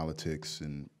the politics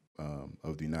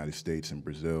of the United States and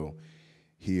Brazil,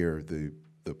 here the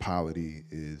polity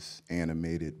is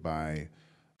animated by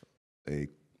a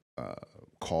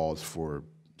cause for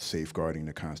safeguarding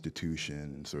the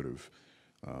Constitution and sort of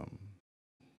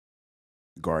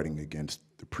guarding against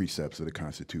the precepts of the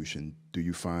Constitution? Do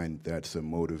you find that's a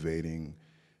motivating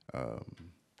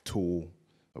tool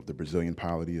of the Brazilian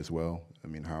polity as well? I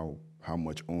mean, how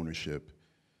much ownership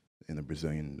in the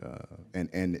Brazilian and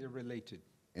they're related.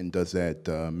 And does that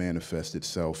manifest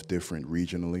itself different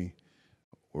regionally,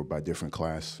 or by different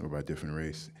class, or by different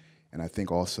race? And I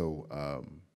think also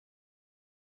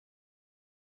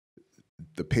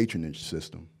the patronage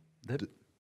system,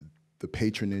 the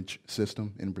patronage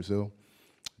system in Brazil,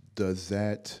 does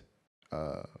that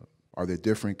are there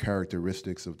different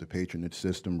characteristics of the patronage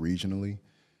system regionally?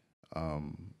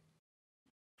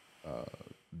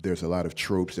 There's a lot of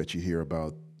tropes that you hear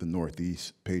about the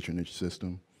Northeast patronage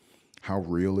system. How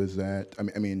real is that?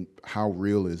 I mean, how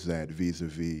real is that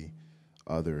vis-a-vis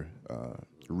other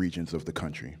regions of the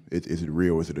country? Is it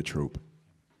real or is it a trope?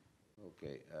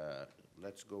 Okay,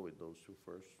 let's go with those two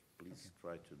first. Please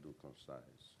try to do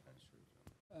concise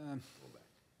answers.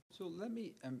 So let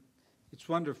me, it's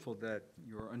wonderful that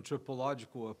your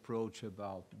anthropological approach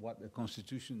about what the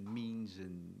Constitution means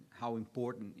and how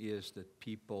important it is that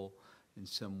people in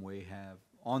some way have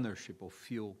ownership or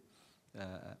feel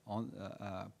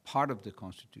part of the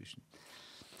Constitution.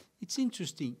 It's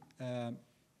interesting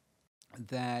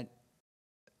that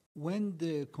when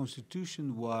the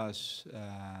Constitution was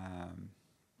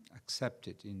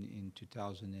accepted in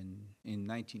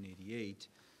 1988,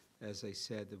 as I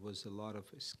said, there was a lot of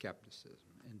skepticism,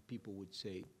 and people would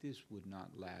say this would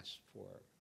not last for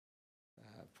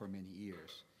many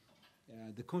years.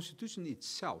 The Constitution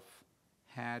itself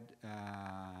had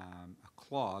a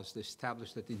clause that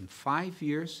established that in 5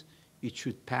 years it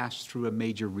should pass through a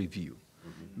major review.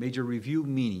 Mm-hmm. Major review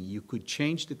meaning you could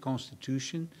change the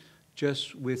Constitution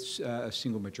just with a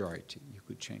single majority. You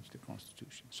could change the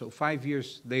Constitution. So 5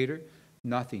 years later,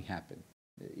 nothing happened.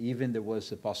 Even there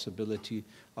was a possibility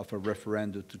of a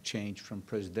referendum to change from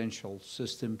presidential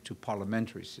system to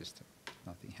parliamentary system.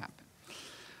 Nothing happened.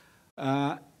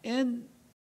 And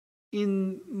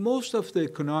in most of the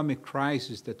economic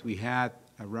crisis that we had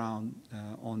around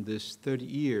on this 30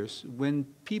 years, when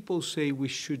people say we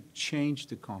should change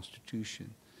the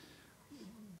Constitution,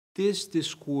 this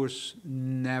discourse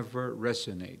never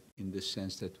resonates in the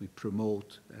sense that we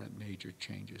promote major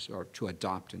changes or to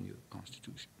adopt a new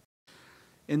Constitution.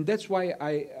 And that's why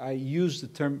I use the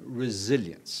term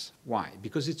resilience. Why?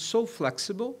 Because it's so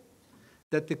flexible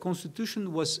that the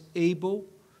Constitution was able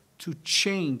to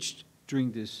change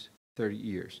during this 30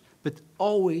 years, but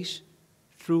always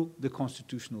through the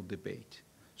constitutional debate.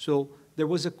 So there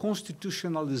was a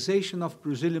constitutionalization of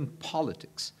Brazilian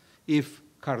politics. If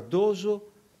Cardoso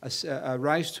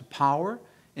arrives to power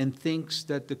and thinks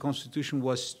that the Constitution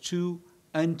was too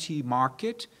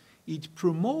anti-market, it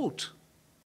promotes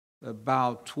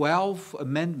about 12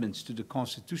 amendments to the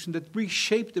Constitution that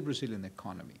reshaped the Brazilian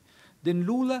economy. Then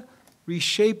Lula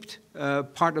reshaped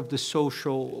part of the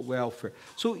social welfare.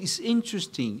 So it's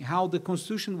interesting how the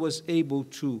Constitution was able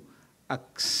to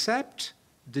accept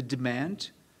the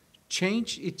demand,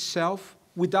 change itself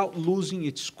without losing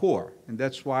its core. And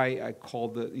that's why I call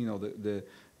the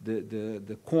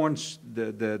the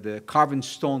carved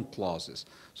stone clauses.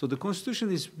 So the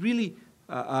Constitution is really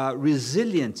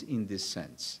resilient in this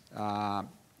sense.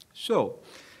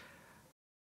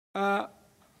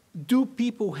 Do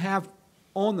people have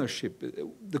ownership?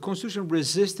 The Constitution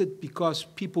resisted because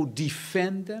people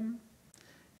defend them.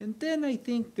 And then I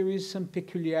think there is some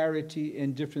peculiarity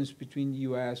and difference between the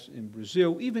U.S. and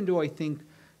Brazil, even though I think,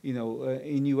 in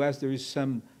the U.S. there is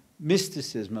some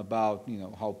mysticism about,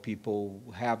 how people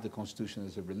have the Constitution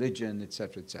as a religion, et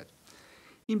cetera, et cetera.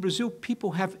 In Brazil,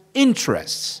 people have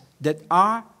interests that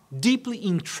are deeply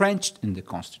entrenched in the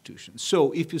Constitution.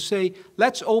 So if you say,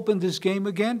 let's open this game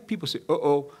again, people say,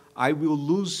 uh-oh, I will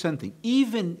lose something.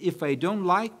 Even if I don't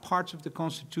like parts of the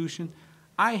Constitution,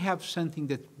 I have something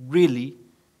that really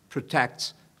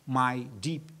protects my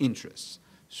deep interests.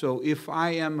 So if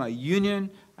I am a union,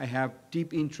 I have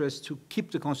deep interest to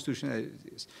keep the Constitution as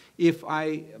it is. If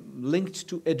I am linked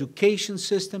to education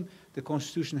system, the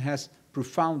Constitution has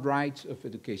profound rights of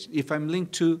education. If I'm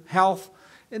linked to health,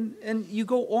 and you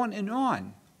go on and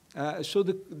on.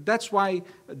 That's why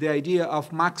the idea of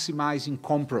maximizing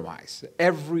compromise.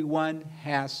 Everyone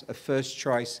has a first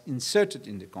choice inserted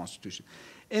in the Constitution.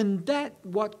 And that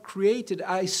what created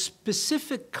a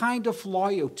specific kind of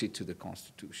loyalty to the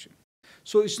Constitution.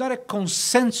 So it's not a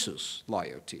consensus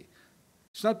loyalty.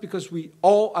 It's not because we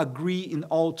all agree in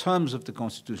all terms of the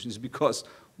Constitution. It's because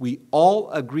we all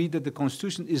agree that the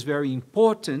Constitution is very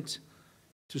important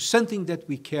to something that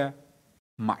we care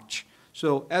much.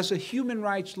 So as a human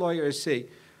rights lawyer, I say,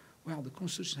 well, the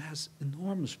Constitution has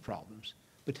enormous problems,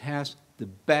 but has the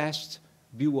best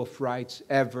Bill of Rights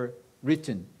ever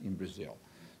written in Brazil.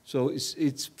 So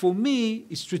it's for me,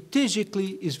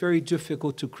 strategically, it's very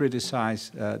difficult to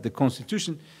criticize the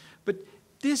Constitution. But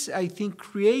this, I think,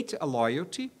 creates a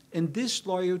loyalty, and this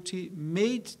loyalty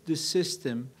made the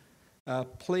system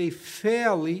play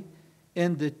fairly,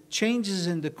 and the changes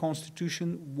in the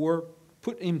Constitution were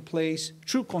put in place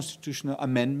through constitutional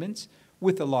amendments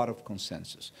with a lot of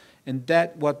consensus. And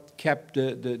that what kept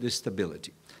the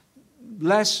stability.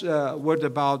 Last word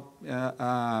about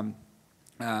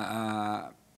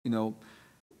how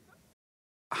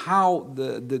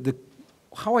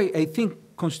how I think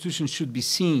Constitution should be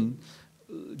seen.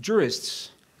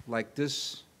 Jurists like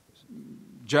this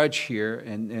judge here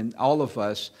and all of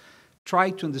us try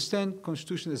to understand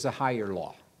Constitution as a higher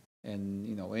law.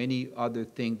 And any other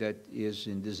thing that is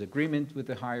in disagreement with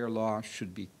the higher law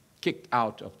should be kicked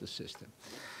out of the system.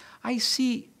 I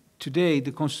see today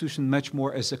the Constitution much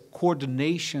more as a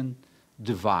coordination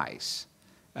device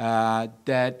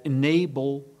that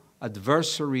enable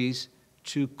adversaries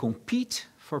to compete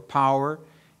for power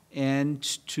and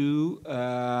to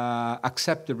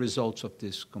accept the results of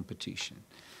this competition.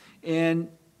 And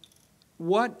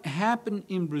what happened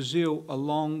in Brazil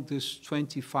along these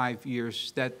 25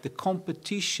 years, that the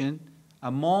competition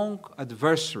among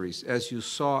adversaries, as you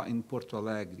saw in Porto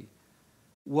Alegre,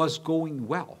 was going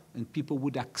well, and people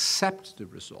would accept the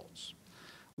results.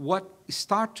 What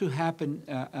started to happen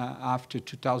after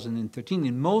 2013,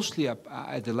 and mostly at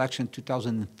the election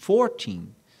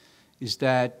 2014, is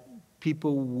that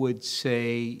people would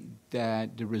say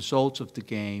that the results of the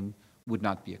game would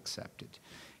not be accepted.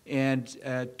 And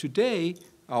today,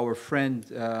 our friend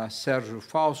Sérgio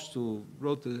Fausto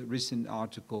wrote a recent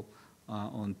article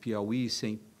on Piauí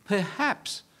saying,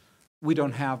 perhaps we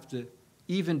don't have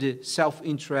even the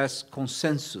self-interest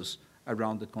consensus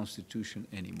around the Constitution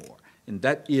anymore. And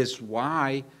that is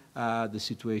why the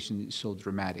situation is so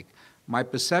dramatic. My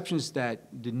perception is that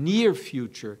the near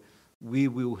future, we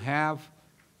will have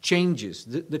changes.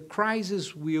 The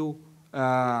crisis will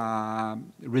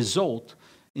result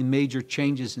in major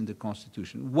changes in the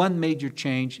Constitution. One major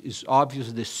change is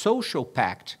obvious: the social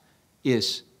pact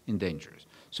is in danger.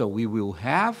 So we will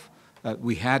have,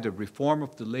 we had a reform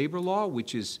of the labor law,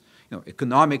 which is,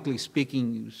 economically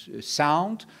speaking,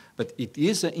 sound, but it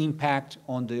is an impact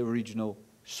on the original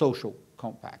social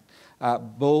compact.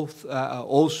 Both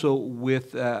also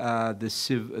with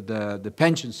the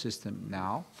pension system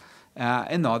now,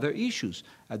 and other issues.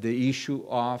 The issue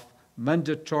of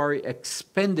mandatory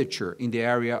expenditure in the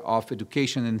area of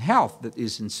education and health that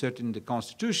is inserted in the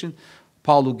Constitution.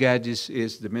 Paulo Guedes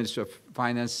is the Minister of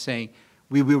Finance saying,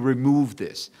 we will remove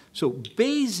this. So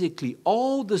basically,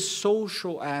 all the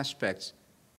social aspects,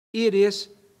 it is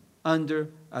under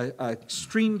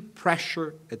extreme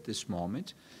pressure at this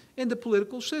moment, and the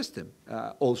political system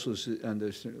also is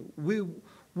under.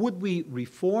 Would we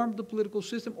reform the political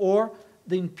system, or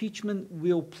the impeachment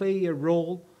will play a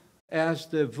role as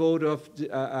the vote of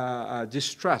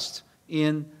distrust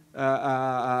in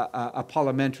a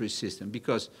parliamentary system?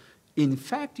 Because, in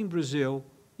fact, in Brazil,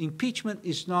 Impeachment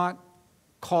is not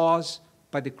caused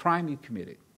by the crime you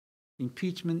committed.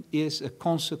 Impeachment is a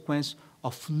consequence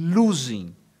of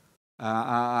losing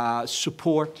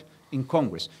support in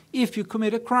Congress. If you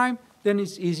commit a crime, then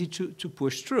it's easy to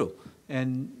push through.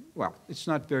 And, well, it's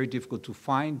not very difficult to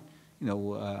find. You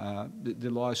know, the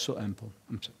law is so ample.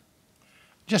 I'm sorry.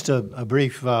 Just a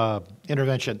brief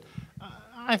intervention.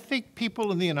 I think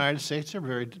people in the United States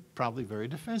are probably very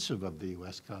defensive of the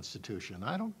U.S. Constitution.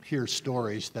 I don't hear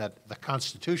stories that the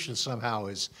Constitution somehow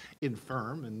is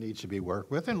infirm and needs to be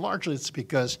worked with, and largely it's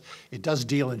because it does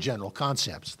deal in general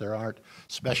concepts. There aren't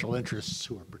special interests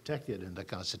who are protected in the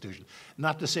Constitution.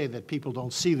 Not to say that people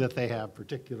don't see that they have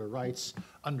particular rights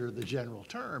under the general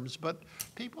terms, but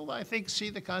people, I think, see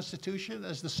the Constitution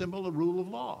as the symbol of rule of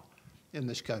law in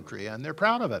this country, and they're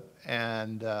proud of it.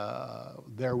 And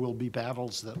there will be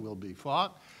battles that will be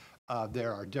fought.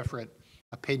 There are different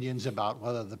opinions about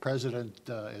whether the president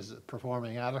is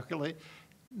performing adequately.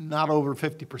 Not over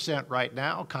 50% right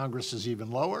now. Congress is even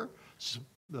lower.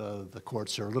 The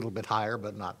courts are a little bit higher,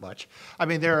 but not much. I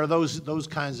mean, there are those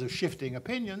kinds of shifting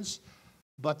opinions,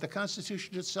 but the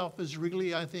Constitution itself is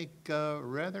really, I think,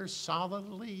 rather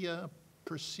solidly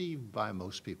perceived by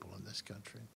most people in this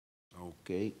country.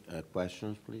 Okay,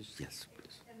 questions, please? Yes,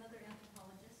 please. Another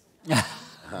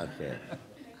anthropologist. Okay.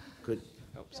 Could,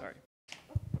 Oh, sorry.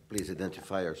 please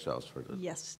identify yourselves for the...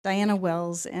 Yes, Diana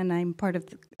Wells, and I'm part of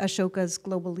Ashoka's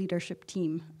global leadership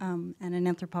team, and an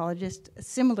anthropologist. A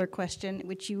similar question,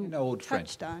 which you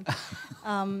touched on,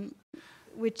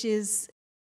 which is,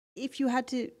 if you had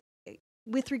to,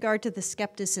 with regard to the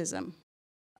skepticism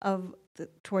of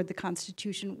toward the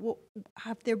Constitution,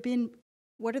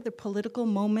 what are the political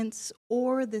moments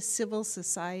or the civil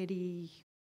society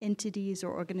entities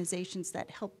or organizations that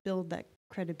help build that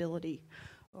credibility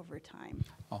over time?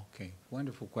 Okay,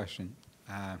 wonderful question.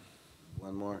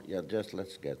 One more? Yeah, just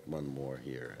let's get one more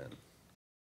here. And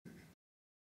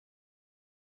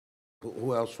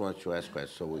who else wants to ask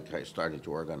questions? So we're starting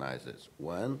to organize this.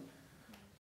 One,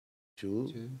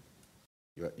 two.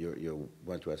 You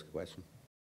want to ask a question?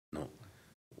 No.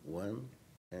 One,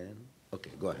 and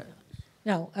okay, go ahead.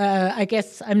 No, I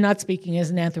guess I'm not speaking as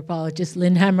an anthropologist.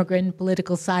 Lynn Hammergren,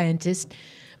 political scientist,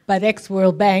 but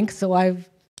ex-World Bank, so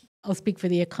I'll speak for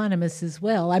the economists as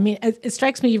well. I mean, it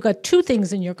strikes me you've got two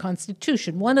things in your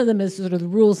Constitution. One of them is sort of the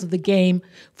rules of the game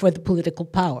for the political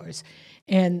powers,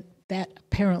 and that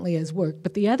apparently has worked.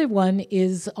 But the other one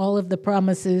is all of the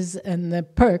promises and the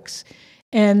perks,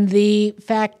 and the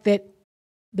fact that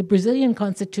the Brazilian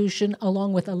Constitution,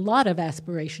 along with a lot of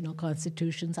aspirational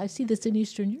constitutions, I see this in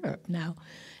Eastern Europe now,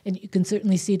 and you can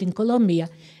certainly see it in Colombia,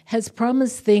 has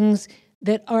promised things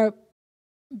that are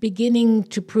beginning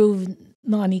to prove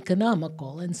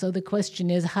non-economical. And so the question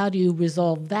is, how do you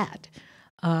resolve that?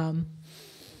 I'll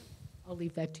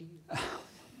leave that to you.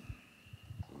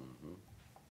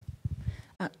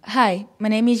 Hi, my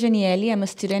name is Janiele. I'm a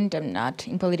student. I'm not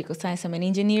in political science. I'm an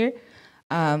engineer.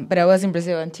 But I was in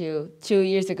Brazil until 2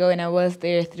 years ago, and I was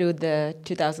there through the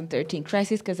 2013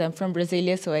 crisis because I'm from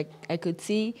Brasilia, so I could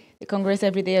see the Congress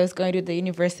every day. I was going to the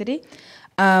university.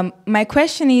 My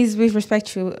question is with respect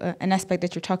to an aspect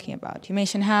that you're talking about. You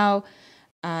mentioned how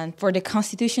for the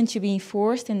Constitution to be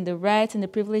enforced and the rights and the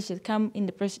privileges that come in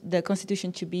the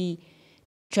Constitution to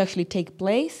actually take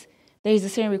place, there is a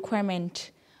certain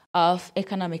requirement of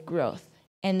economic growth.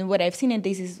 And what I've seen, and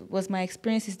was my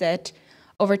experience, is that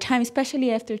over time,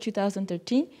 especially after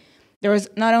 2013, there was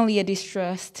not only a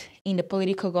distrust in the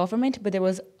political government, but there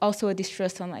was also a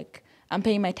distrust on, like, I'm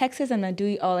paying my taxes, I'm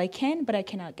doing all I can, but I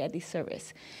cannot get this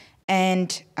service.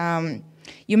 And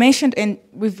you mentioned, and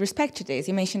with respect to this,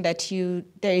 you mentioned that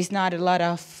there is not a lot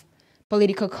of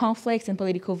political conflicts and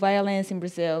political violence in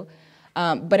Brazil.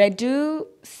 But I do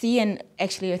see, and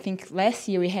actually I think last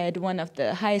year we had one of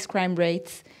the highest crime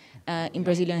rates in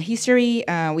Brazilian history.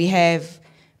 We have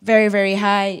very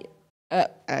high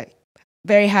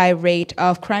rate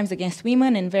of crimes against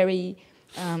women, and very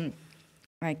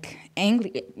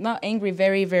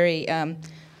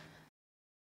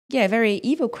very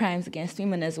evil crimes against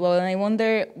women as well. And I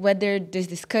wonder whether there's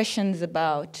discussions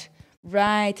about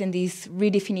rights and this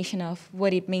redefinition of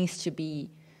what it means to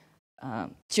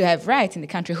have rights in the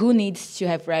country, who needs to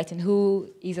have rights and who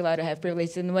is allowed to have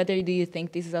privileges, and whether do you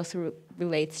think this is also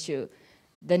relates to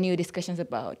the new discussions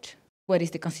about what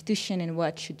is the Constitution and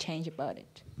what should change about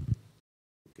it?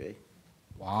 Okay.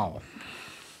 Wow.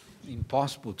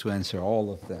 Impossible to answer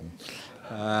all of them.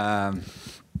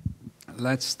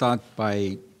 Let's start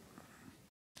by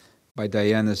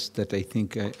Diana's, that I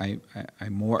think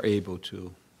I'm more able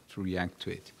to react to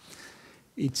it.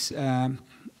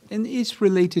 And it's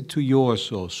related to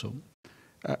yours also.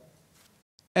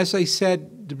 As I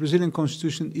said, the Brazilian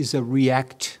Constitution is a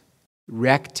reactive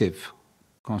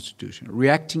constitution.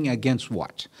 Reacting against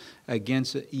what?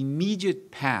 Against the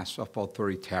immediate path of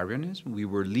authoritarianism. We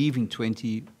were leaving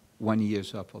 21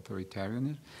 years of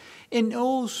authoritarianism. And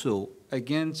also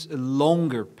against a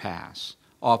longer path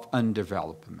of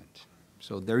undevelopment.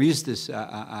 So there is this,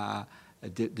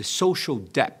 the social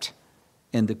debt,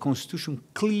 and the Constitution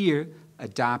clear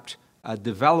adopt a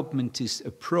developmentist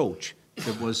approach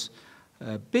that was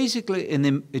basically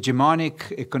an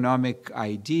hegemonic economic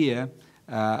idea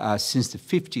since the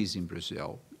 50s in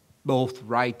Brazil. Both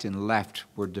right and left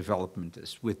were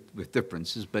developmentists with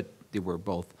differences, but they were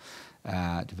both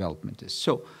developmentists.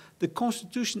 So the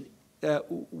Constitution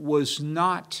was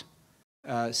not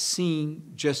seen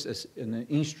just as an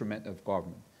instrument of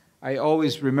government. I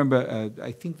always remember,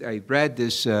 I think I read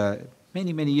this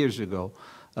many, many years ago,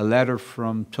 a letter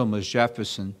from Thomas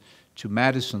Jefferson to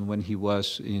Madison when he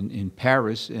was in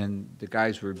Paris, and the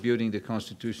guys were building the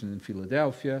Constitution in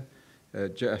Philadelphia.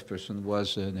 Jefferson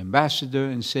was an ambassador,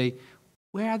 and say,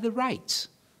 where are the rights?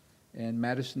 And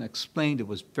Madison explained it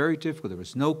was very difficult, there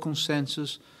was no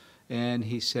consensus, and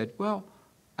he said, well,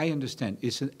 I understand,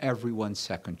 it's everyone's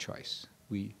second choice.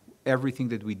 Everything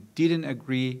that we didn't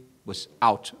agree was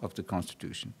out of the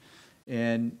Constitution.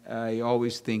 And I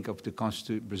always think of the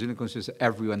Brazilian Constitution as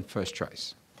everyone's first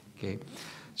choice, okay?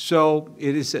 So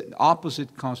it is an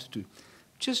opposite Constitution.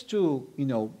 Just to,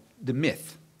 the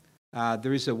myth.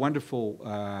 There is a wonderful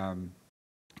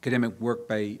academic work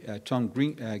by Tom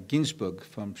Ginsburg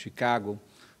from Chicago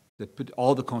that put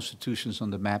all the constitutions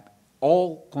on the map,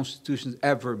 all constitutions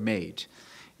ever made.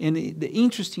 And the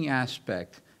interesting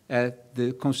aspect,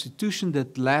 the constitution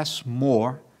that lasts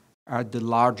more are the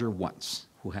larger ones,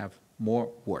 who have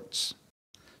more words.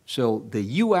 So the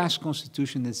U.S.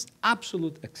 Constitution is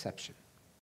absolute exception.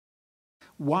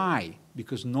 Why?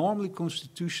 Because normally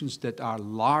constitutions that are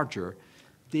larger,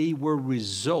 they were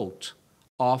result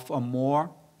of a more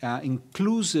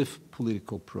inclusive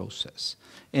political process.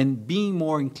 And being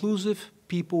more inclusive,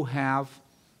 people have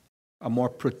a more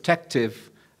protective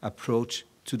approach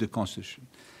to the Constitution.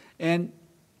 And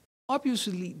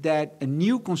obviously that a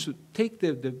new Constitution, take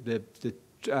the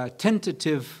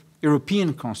tentative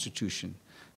European Constitution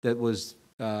that was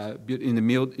built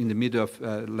in the middle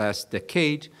of last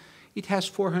decade, it has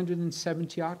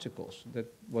 470 articles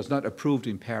that was not approved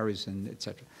in Paris, and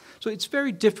etc. So it's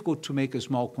very difficult to make a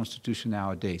small constitution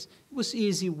nowadays. It was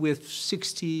easy with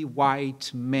 60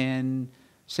 white men,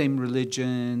 same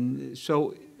religion.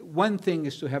 So one thing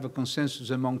is to have a consensus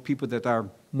among people that are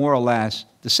more or less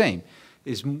the same.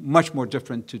 It's much more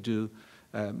different to do,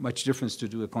 much difference to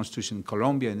do a constitution in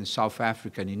Colombia and in South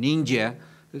Africa and in India.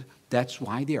 That's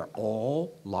why they are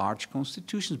all large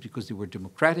constitutions, because they were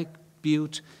democratic,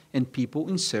 built, and people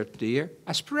insert their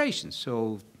aspirations.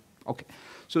 So, okay.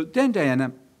 So then,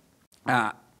 Diana,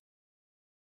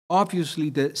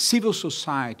 obviously the civil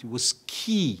society was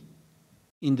key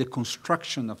in the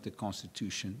construction of the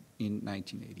Constitution in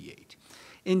 1988.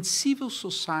 And civil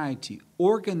society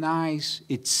organized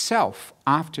itself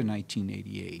after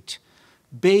 1988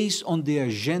 based on the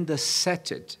agenda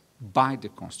set by the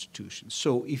Constitution.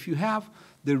 So if you have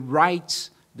the rights,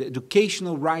 the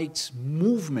educational rights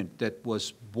movement that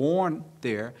was born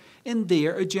there, and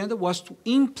their agenda was to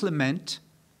implement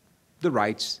the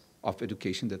rights of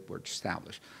education that were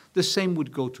established. The same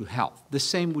would go to health. The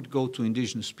same would go to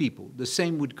indigenous people. The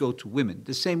same would go to women.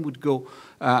 The same would go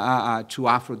to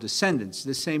Afro-descendants.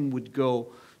 The same would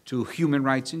go to human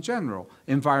rights in general.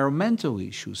 Environmental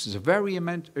issues. It's a very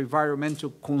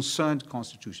environmental concerned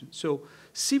constitution. So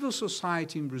civil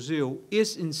society in Brazil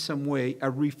is in some way a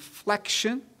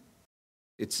reflection.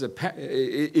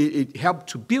 It helped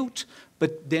to build,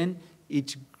 but then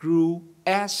it grew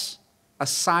as a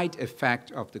side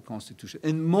effect of the Constitution.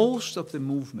 And most of the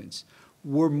movements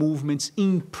were movements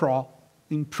in pro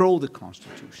the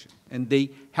Constitution. And they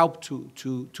helped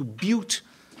to build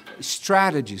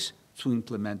strategies to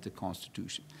implement the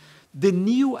Constitution. The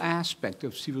new aspect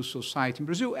of civil society in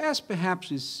Brazil, as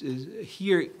perhaps is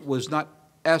here was not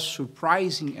as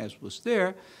surprising as was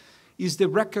there, is the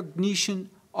recognition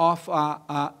of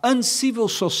an uncivil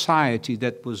society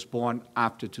that was born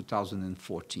after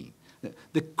 2014.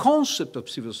 The concept of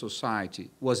civil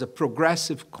society was a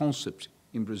progressive concept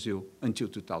in Brazil until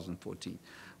 2014.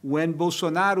 When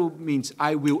Bolsonaro means,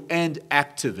 I will end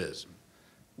activism,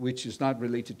 which is not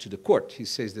related to the court. He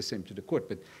says the same to the court,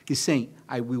 but he's saying,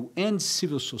 I will end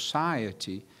civil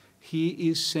society. He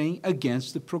is saying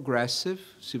against the progressive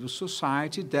civil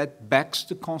society that backs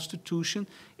the Constitution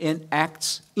and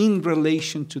acts in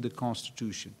relation to the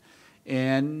Constitution.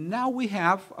 And now we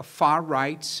have a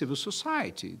far-right civil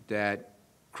society that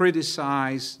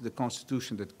criticize the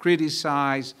Constitution, that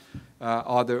criticize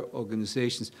other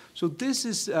organizations. So this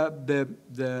is the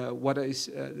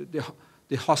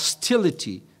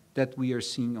hostility that we are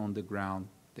seeing on the ground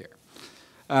there.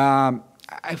 I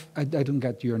don't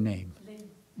get your name.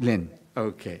 Lynn.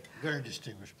 Okay. Very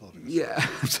distinguished political. Yeah.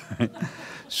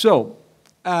 So,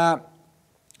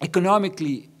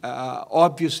 economically,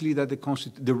 obviously that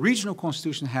the regional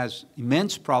constitution has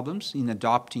immense problems in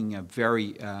adopting a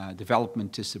very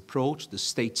developmentist approach, the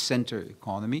state-centered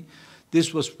economy.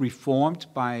 This was reformed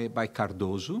by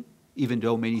Cardoso, even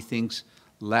though many things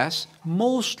less,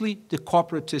 mostly the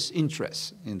corporatist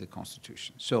interests in the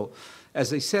constitution. So,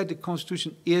 as I said, the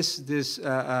constitution is this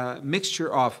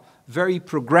mixture of very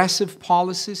progressive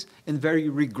policies and very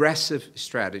regressive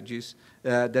strategies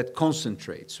that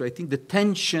concentrate. So I think the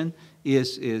tension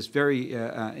is very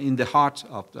in the heart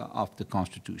of the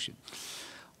Constitution.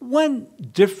 One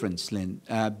difference, Lynn,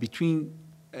 between,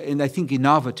 and I think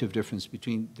innovative difference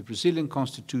between the Brazilian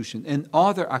Constitution and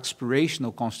other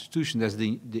aspirational constitutions, as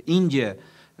the India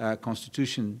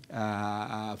Constitution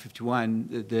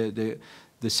 51,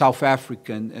 the South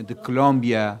African, and the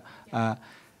Colombia.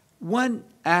 One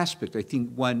aspect, I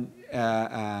think, one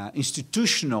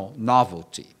institutional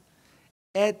novelty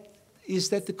is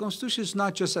that the Constitution is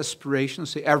not just aspirational,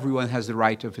 say everyone has the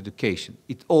right of education.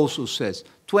 It also says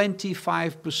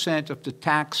 25% of the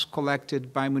tax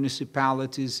collected by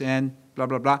municipalities and blah,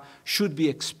 blah, blah, should be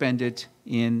expended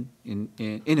in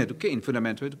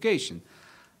fundamental education.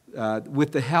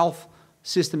 With the health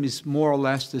system is more or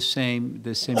less the same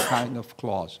kind of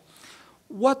clause.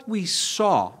 What we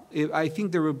saw, I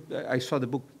think I saw the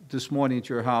book this morning at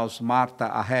your house, Marta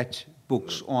Arret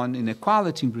books on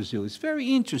inequality in Brazil. It's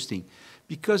very interesting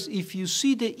because if you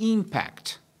see the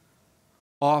impact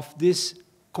of this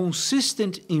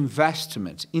consistent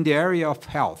investment in the area of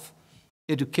health,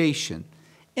 education,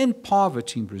 and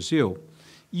poverty in Brazil,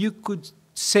 you could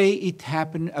say it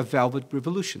happened a velvet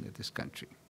revolution in this country.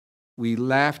 We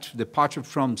departed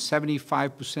from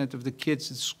 75% of the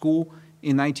kids at school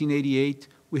in 1988,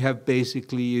 we have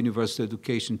basically universal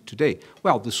education today.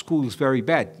 Well, the school is very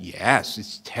bad. Yes,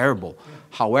 it's terrible. Yeah.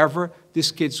 However,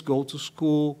 these kids go to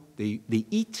school, they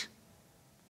eat,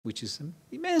 which is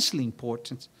immensely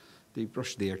important. They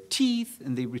brush their teeth,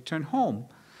 and they return home.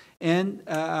 And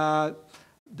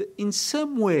in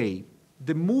some way,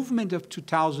 the movement of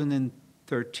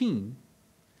 2013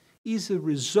 is a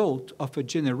result of a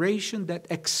generation that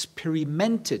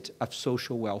experimented of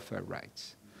social welfare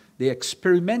rights. They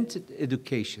experimented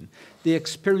education. They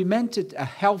experimented a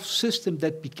health system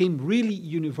that became really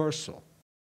universal.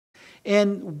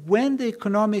 And when the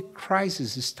economic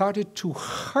crisis started to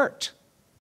hurt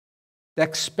the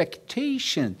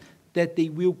expectation that they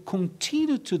will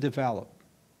continue to develop,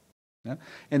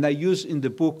 and I use in the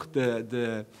book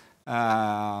the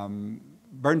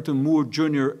Burton Moore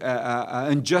Jr.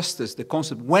 Injustice, the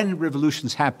concept when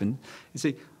revolutions happen, you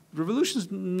say, revolutions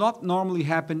not normally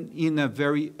happen in a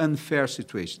very unfair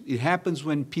situation. It happens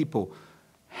when people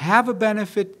have a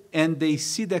benefit and they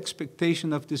see the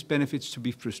expectation of these benefits to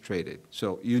be frustrated.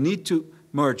 So you need to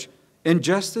merge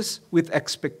injustice with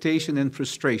expectation and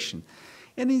frustration.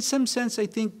 And in some sense, I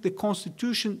think the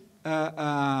Constitution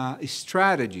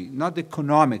strategy, not the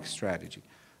economic strategy,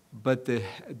 but the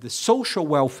social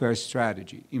welfare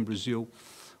strategy in Brazil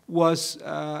was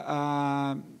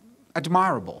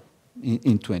admirable.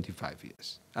 In 25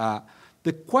 years.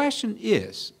 The question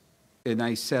is, and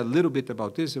I said a little bit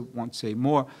about this, I won't say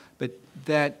more, but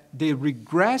that the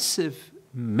regressive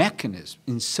mechanism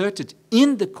inserted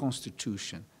in the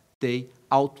Constitution, they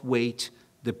outweighed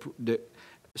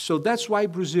so that's why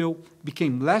Brazil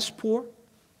became less poor,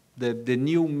 the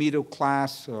new middle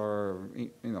class,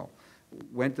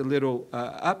 went a little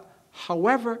up.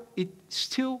 However, it's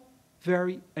still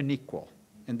very unequal.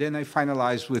 And then I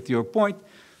finalize with your point.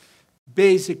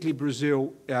 Basically,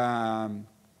 Brazil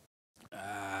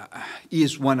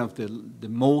is one of the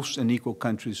most unequal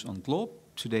countries on the globe.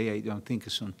 Today, I don't think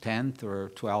it's on 10th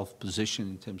or 12th position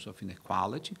in terms of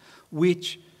inequality,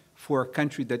 which for a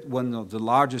country that one of the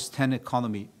largest 10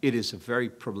 economy, it is a very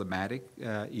problematic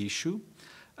issue.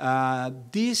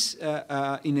 This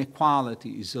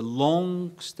inequality is a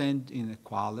long-standing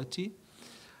inequality.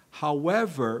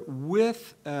 However,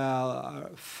 with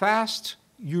fast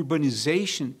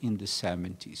urbanization in the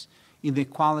 70s,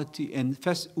 inequality and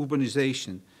fast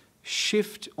urbanization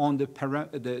shift on the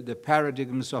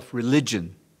paradigms of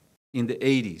religion in the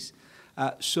 80s.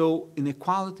 So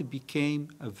inequality became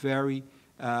a very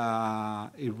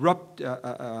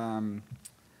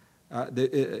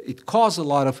it caused a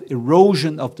lot of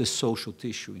erosion of the social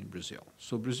tissue in Brazil.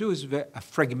 So Brazil is a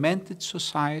fragmented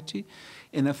society,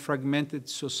 in a fragmented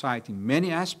society in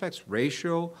many aspects,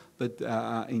 racial, but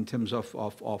in terms of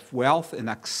wealth and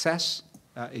access,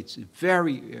 it's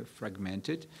very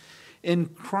fragmented.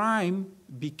 And crime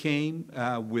became,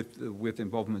 with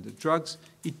involvement of drugs,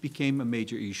 it became a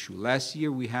major issue. Last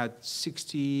year we had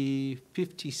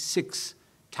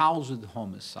 56,000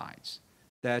 homicides.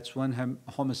 That's one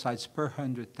homicides per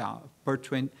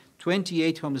 100,000,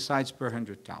 28 homicides per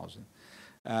 100,000.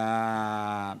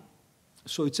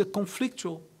 So it's a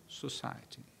conflictual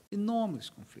society,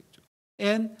 enormous conflictual.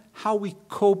 And how we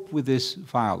cope with this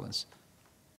violence.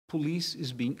 Police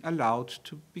is being allowed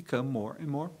to become more and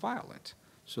more violent.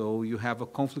 So you have a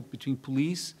conflict between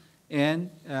police and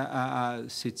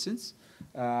citizens.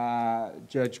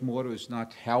 Judge Moro is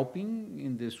not helping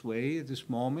in this way at this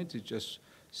moment. It just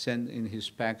sent in his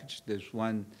package, there's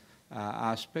one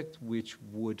aspect which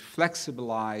would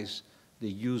flexibilize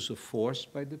the use of force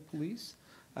by the police.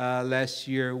 Last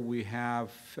year we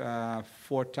have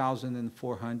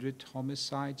 4,400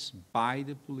 homicides by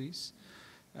the police.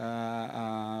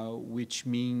 Which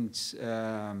means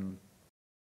a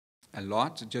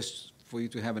lot. Just for you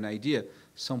to have an idea,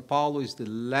 São Paulo is the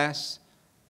less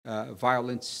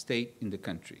violent state in the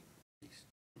country.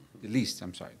 The least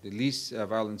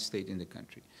violent state in the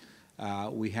country.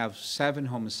 We have 7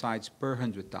 homicides per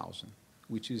 100,000,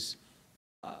 which is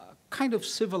kind of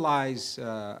civilized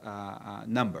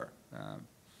number.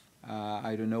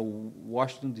 I don't know,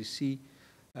 Washington, D.C.,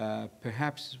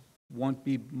 perhaps won't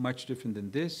be much different than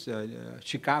this.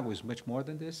 Chicago is much more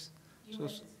than this.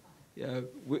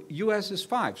 U.S. is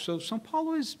 5. So São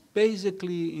Paulo is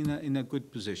basically in a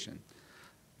good position.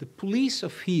 The police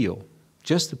of Rio,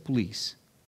 just the police,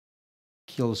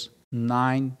 kills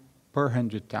 9 per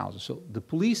 100,000. So the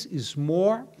police is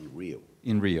more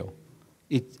in Rio.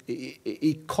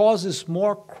 It causes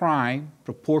more crime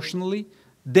proportionally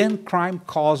than crime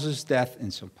causes death in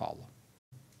São Paulo.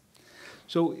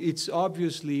 So it's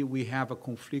obviously we have a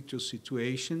conflictual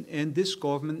situation, and this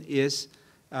government is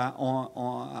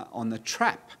on a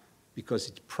trap because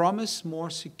it promised more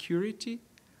security.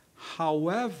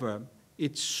 However,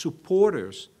 its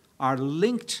supporters are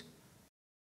linked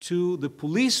to the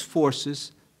police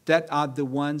forces that are the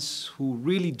ones who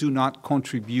really do not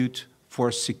contribute for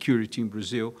security in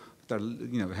Brazil. That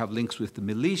are, have links with the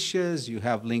militias, you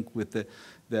have link with the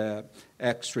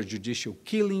extrajudicial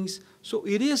killings. So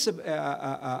it is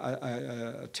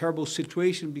a terrible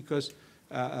situation because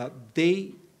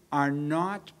they are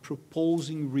not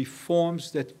proposing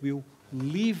reforms that will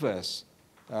lead us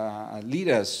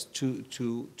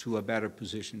to a better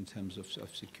position in terms of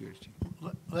security.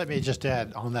 Let me just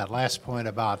add on that last point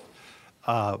about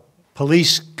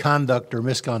police conduct or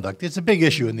misconduct. It's a big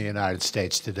issue in the United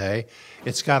States today.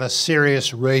 It's got a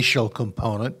serious racial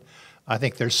component. I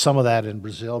think there's some of that in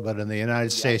Brazil, but in the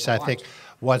United States, I think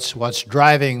what's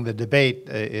driving the debate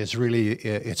is really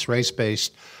its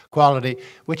race-based quality,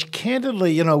 which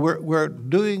candidly, we're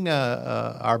doing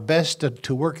our best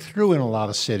to work through in a lot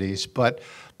of cities. But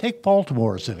take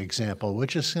Baltimore as an example,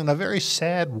 which is in a very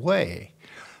sad way.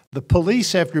 The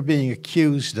police, after being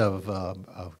accused of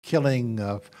killing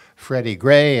Freddie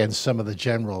Gray and some of the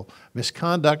general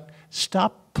misconduct,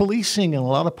 stopped policing in a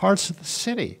lot of parts of the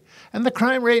city. And the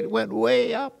crime rate went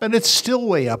way up, and it's still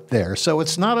way up there. So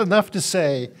it's not enough to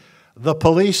say the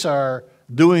police are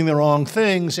doing the wrong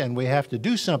things and we have to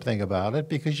do something about it,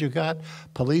 because you've got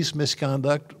police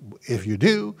misconduct if you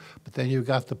do, but then you've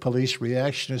got the police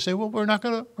reaction and say, well, we're not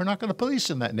gonna police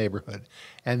in that neighborhood.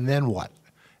 And then what?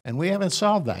 And we haven't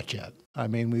solved that yet. I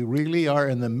mean, we really are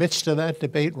in the midst of that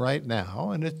debate right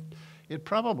now, and it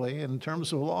probably, in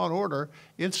terms of law and order,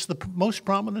 it's the most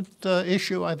prominent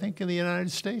issue, I think, in the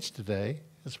United States today,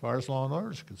 as far as law and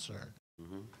order is concerned.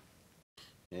 Mm-hmm.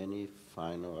 Any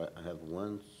final, I have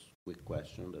one quick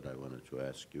question that I wanted to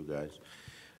ask you guys.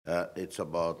 It's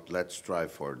about, let's try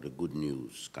for the good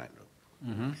news, kind of.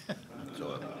 Mm-hmm.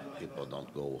 So people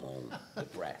don't go home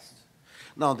depressed.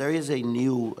 Now, there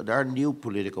are new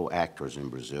political actors in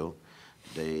Brazil.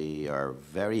 They are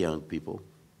very young people,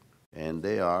 and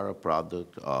they are a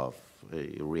product of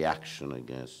a reaction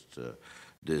against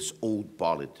this old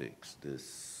politics. The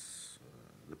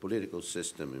political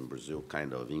system in Brazil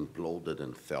kind of imploded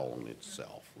and fell on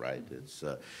itself, right?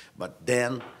 But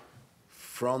then,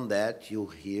 from that, you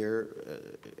hear,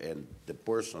 and the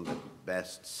person that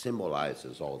best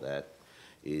symbolizes all that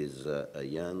is a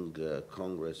young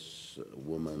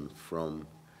congresswoman from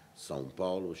São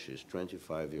Paulo. She's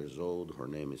 25 years old. Her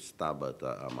name is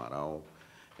Tabata Amaral,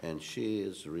 and she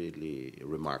is really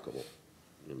remarkable.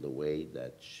 in the way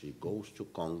that she goes to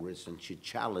Congress and she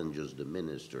challenges the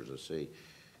ministers and say,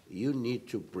 you need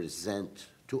to present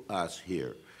to us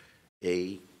here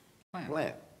a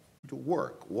plan to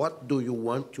work. What do you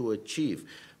want to achieve?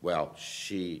 Well,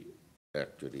 she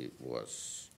actually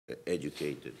was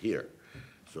educated here,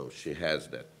 so she has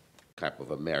that type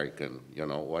of American, you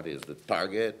know, what is the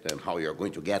target and how you're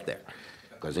going to get there.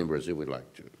 Because in Brazil, we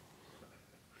like to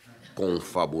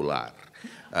confabular.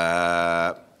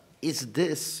 Is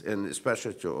this, and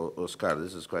especially to Oscar,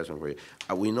 this is a question for you.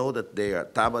 We know that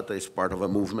Tabata is part of a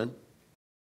movement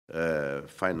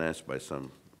financed by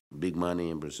some big money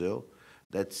in Brazil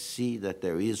that see that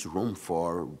there is room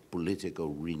for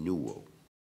political renewal.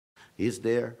 Is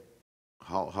there?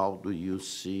 How do you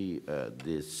see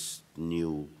this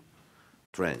new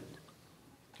trend,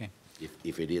 okay,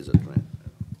 if it is a trend?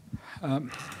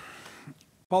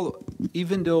 Paulo,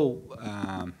 even though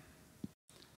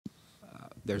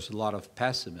there's a lot of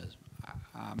pessimism,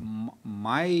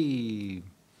 my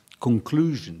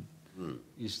conclusion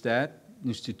is that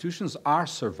institutions are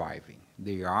surviving.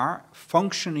 They are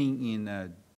functioning in a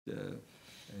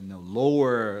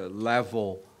lower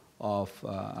level of,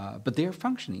 but they are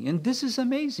functioning. And this is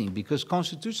amazing because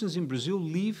constitutions in Brazil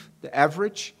live the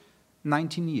average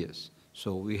 19 years.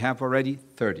 So we have already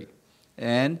 30.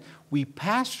 And we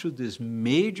passed through this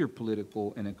major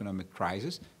political and economic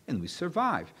crisis, and we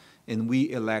survive. And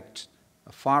we elect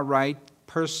a far-right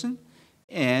person,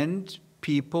 and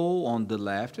people on the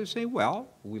left say, well,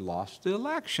 we lost the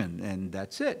election, and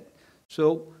that's it.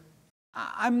 So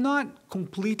I'm not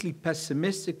completely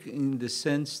pessimistic in the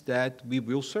sense that we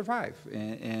will survive,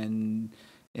 and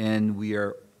we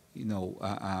are,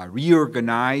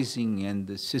 reorganizing, and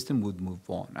the system would move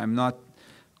on. I'm not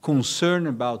concerned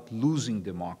about losing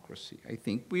democracy. I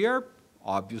think we are,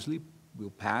 obviously,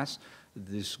 will pass.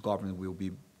 This government will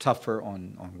be tougher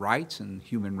on rights and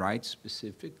human rights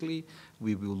specifically.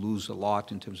 We will lose a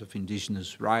lot in terms of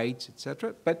indigenous rights,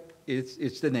 etc. But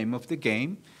it's the name of the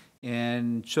game.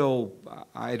 And so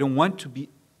I don't want to be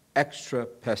extra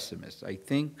pessimist. I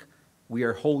think we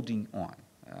are holding on.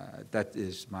 That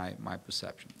is my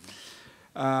perception.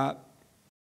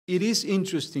 It is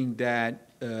interesting that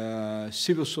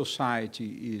civil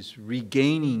society is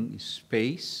regaining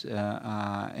space,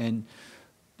 and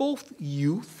both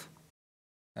youth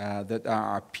that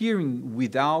are appearing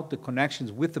without the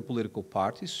connections with the political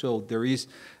parties. So there is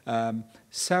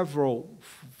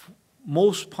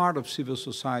most part of civil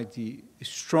society,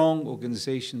 strong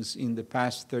organizations in the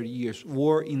past 30 years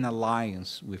were in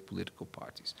alliance with political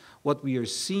parties. What we are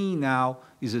seeing now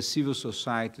is a civil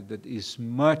society that is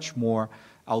much more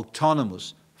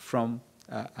autonomous from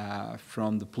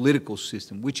the political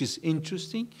system, which is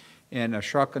interesting. And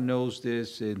Ashoka knows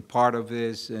this, and part of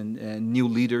this, and new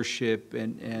leadership,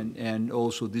 and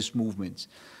also these movements.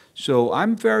 So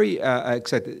I'm very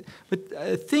excited. But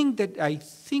a thing that I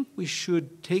think we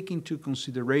should take into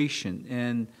consideration,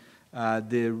 and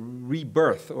the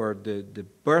rebirth or the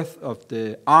birth of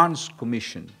the Arms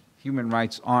Commission, Human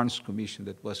Rights Arms Commission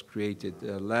that was created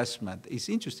last month, is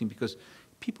interesting because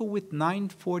people with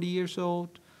 40 years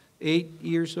old, 8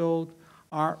 years old,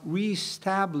 are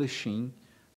reestablishing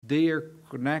their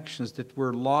connections that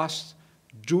were lost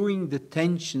during the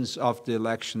tensions of the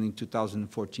election in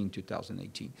 2014,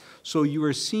 2018. So you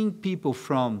are seeing people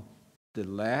from the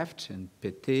left and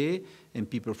PT and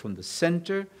people from the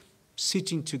center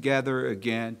sitting together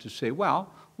again to say,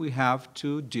 well, we have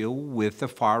to deal with a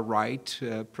far-right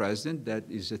president that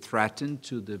is a threat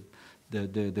to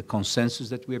the consensus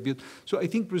that we have built. So I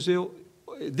think Brazil,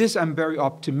 I'm very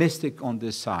optimistic on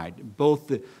this side, both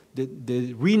the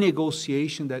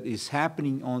renegotiation that is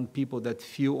happening on people that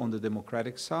feel on the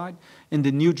democratic side, and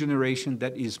the new generation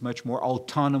that is much more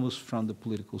autonomous from the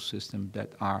political system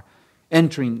that are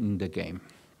entering in the game.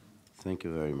 Thank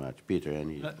you very much. Peter,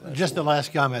 any just the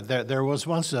last comment. There was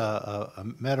once a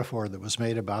metaphor that was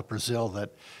made about Brazil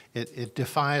that it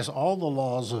defies all the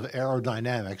laws of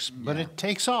aerodynamics, but it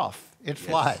takes off. It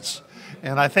flies.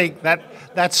 And I think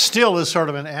that still is sort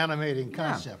of an animating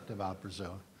concept about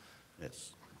Brazil.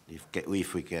 Yes.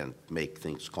 If we can make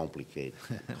things complicated,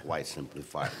 why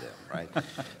simplify them, right?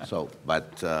 So,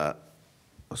 but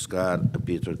Oscar,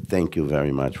 Peter, thank you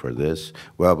very much for this.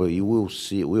 Well, but you will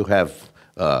see, we'll have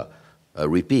a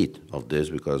repeat of this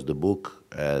because the book,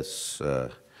 as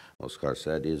Oscar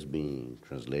said, is being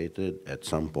translated at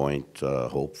some point,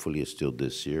 hopefully still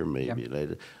this year, maybe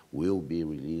later, will be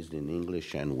released in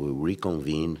English, and we'll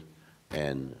reconvene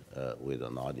and with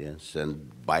an audience,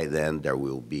 and by then there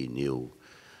will be new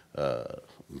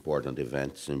important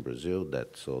events in Brazil.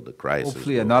 That so the crisis.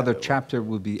 Hopefully, another chapter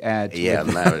will be added. Yeah,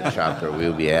 another chapter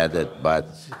will be added. But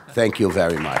thank you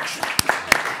very much.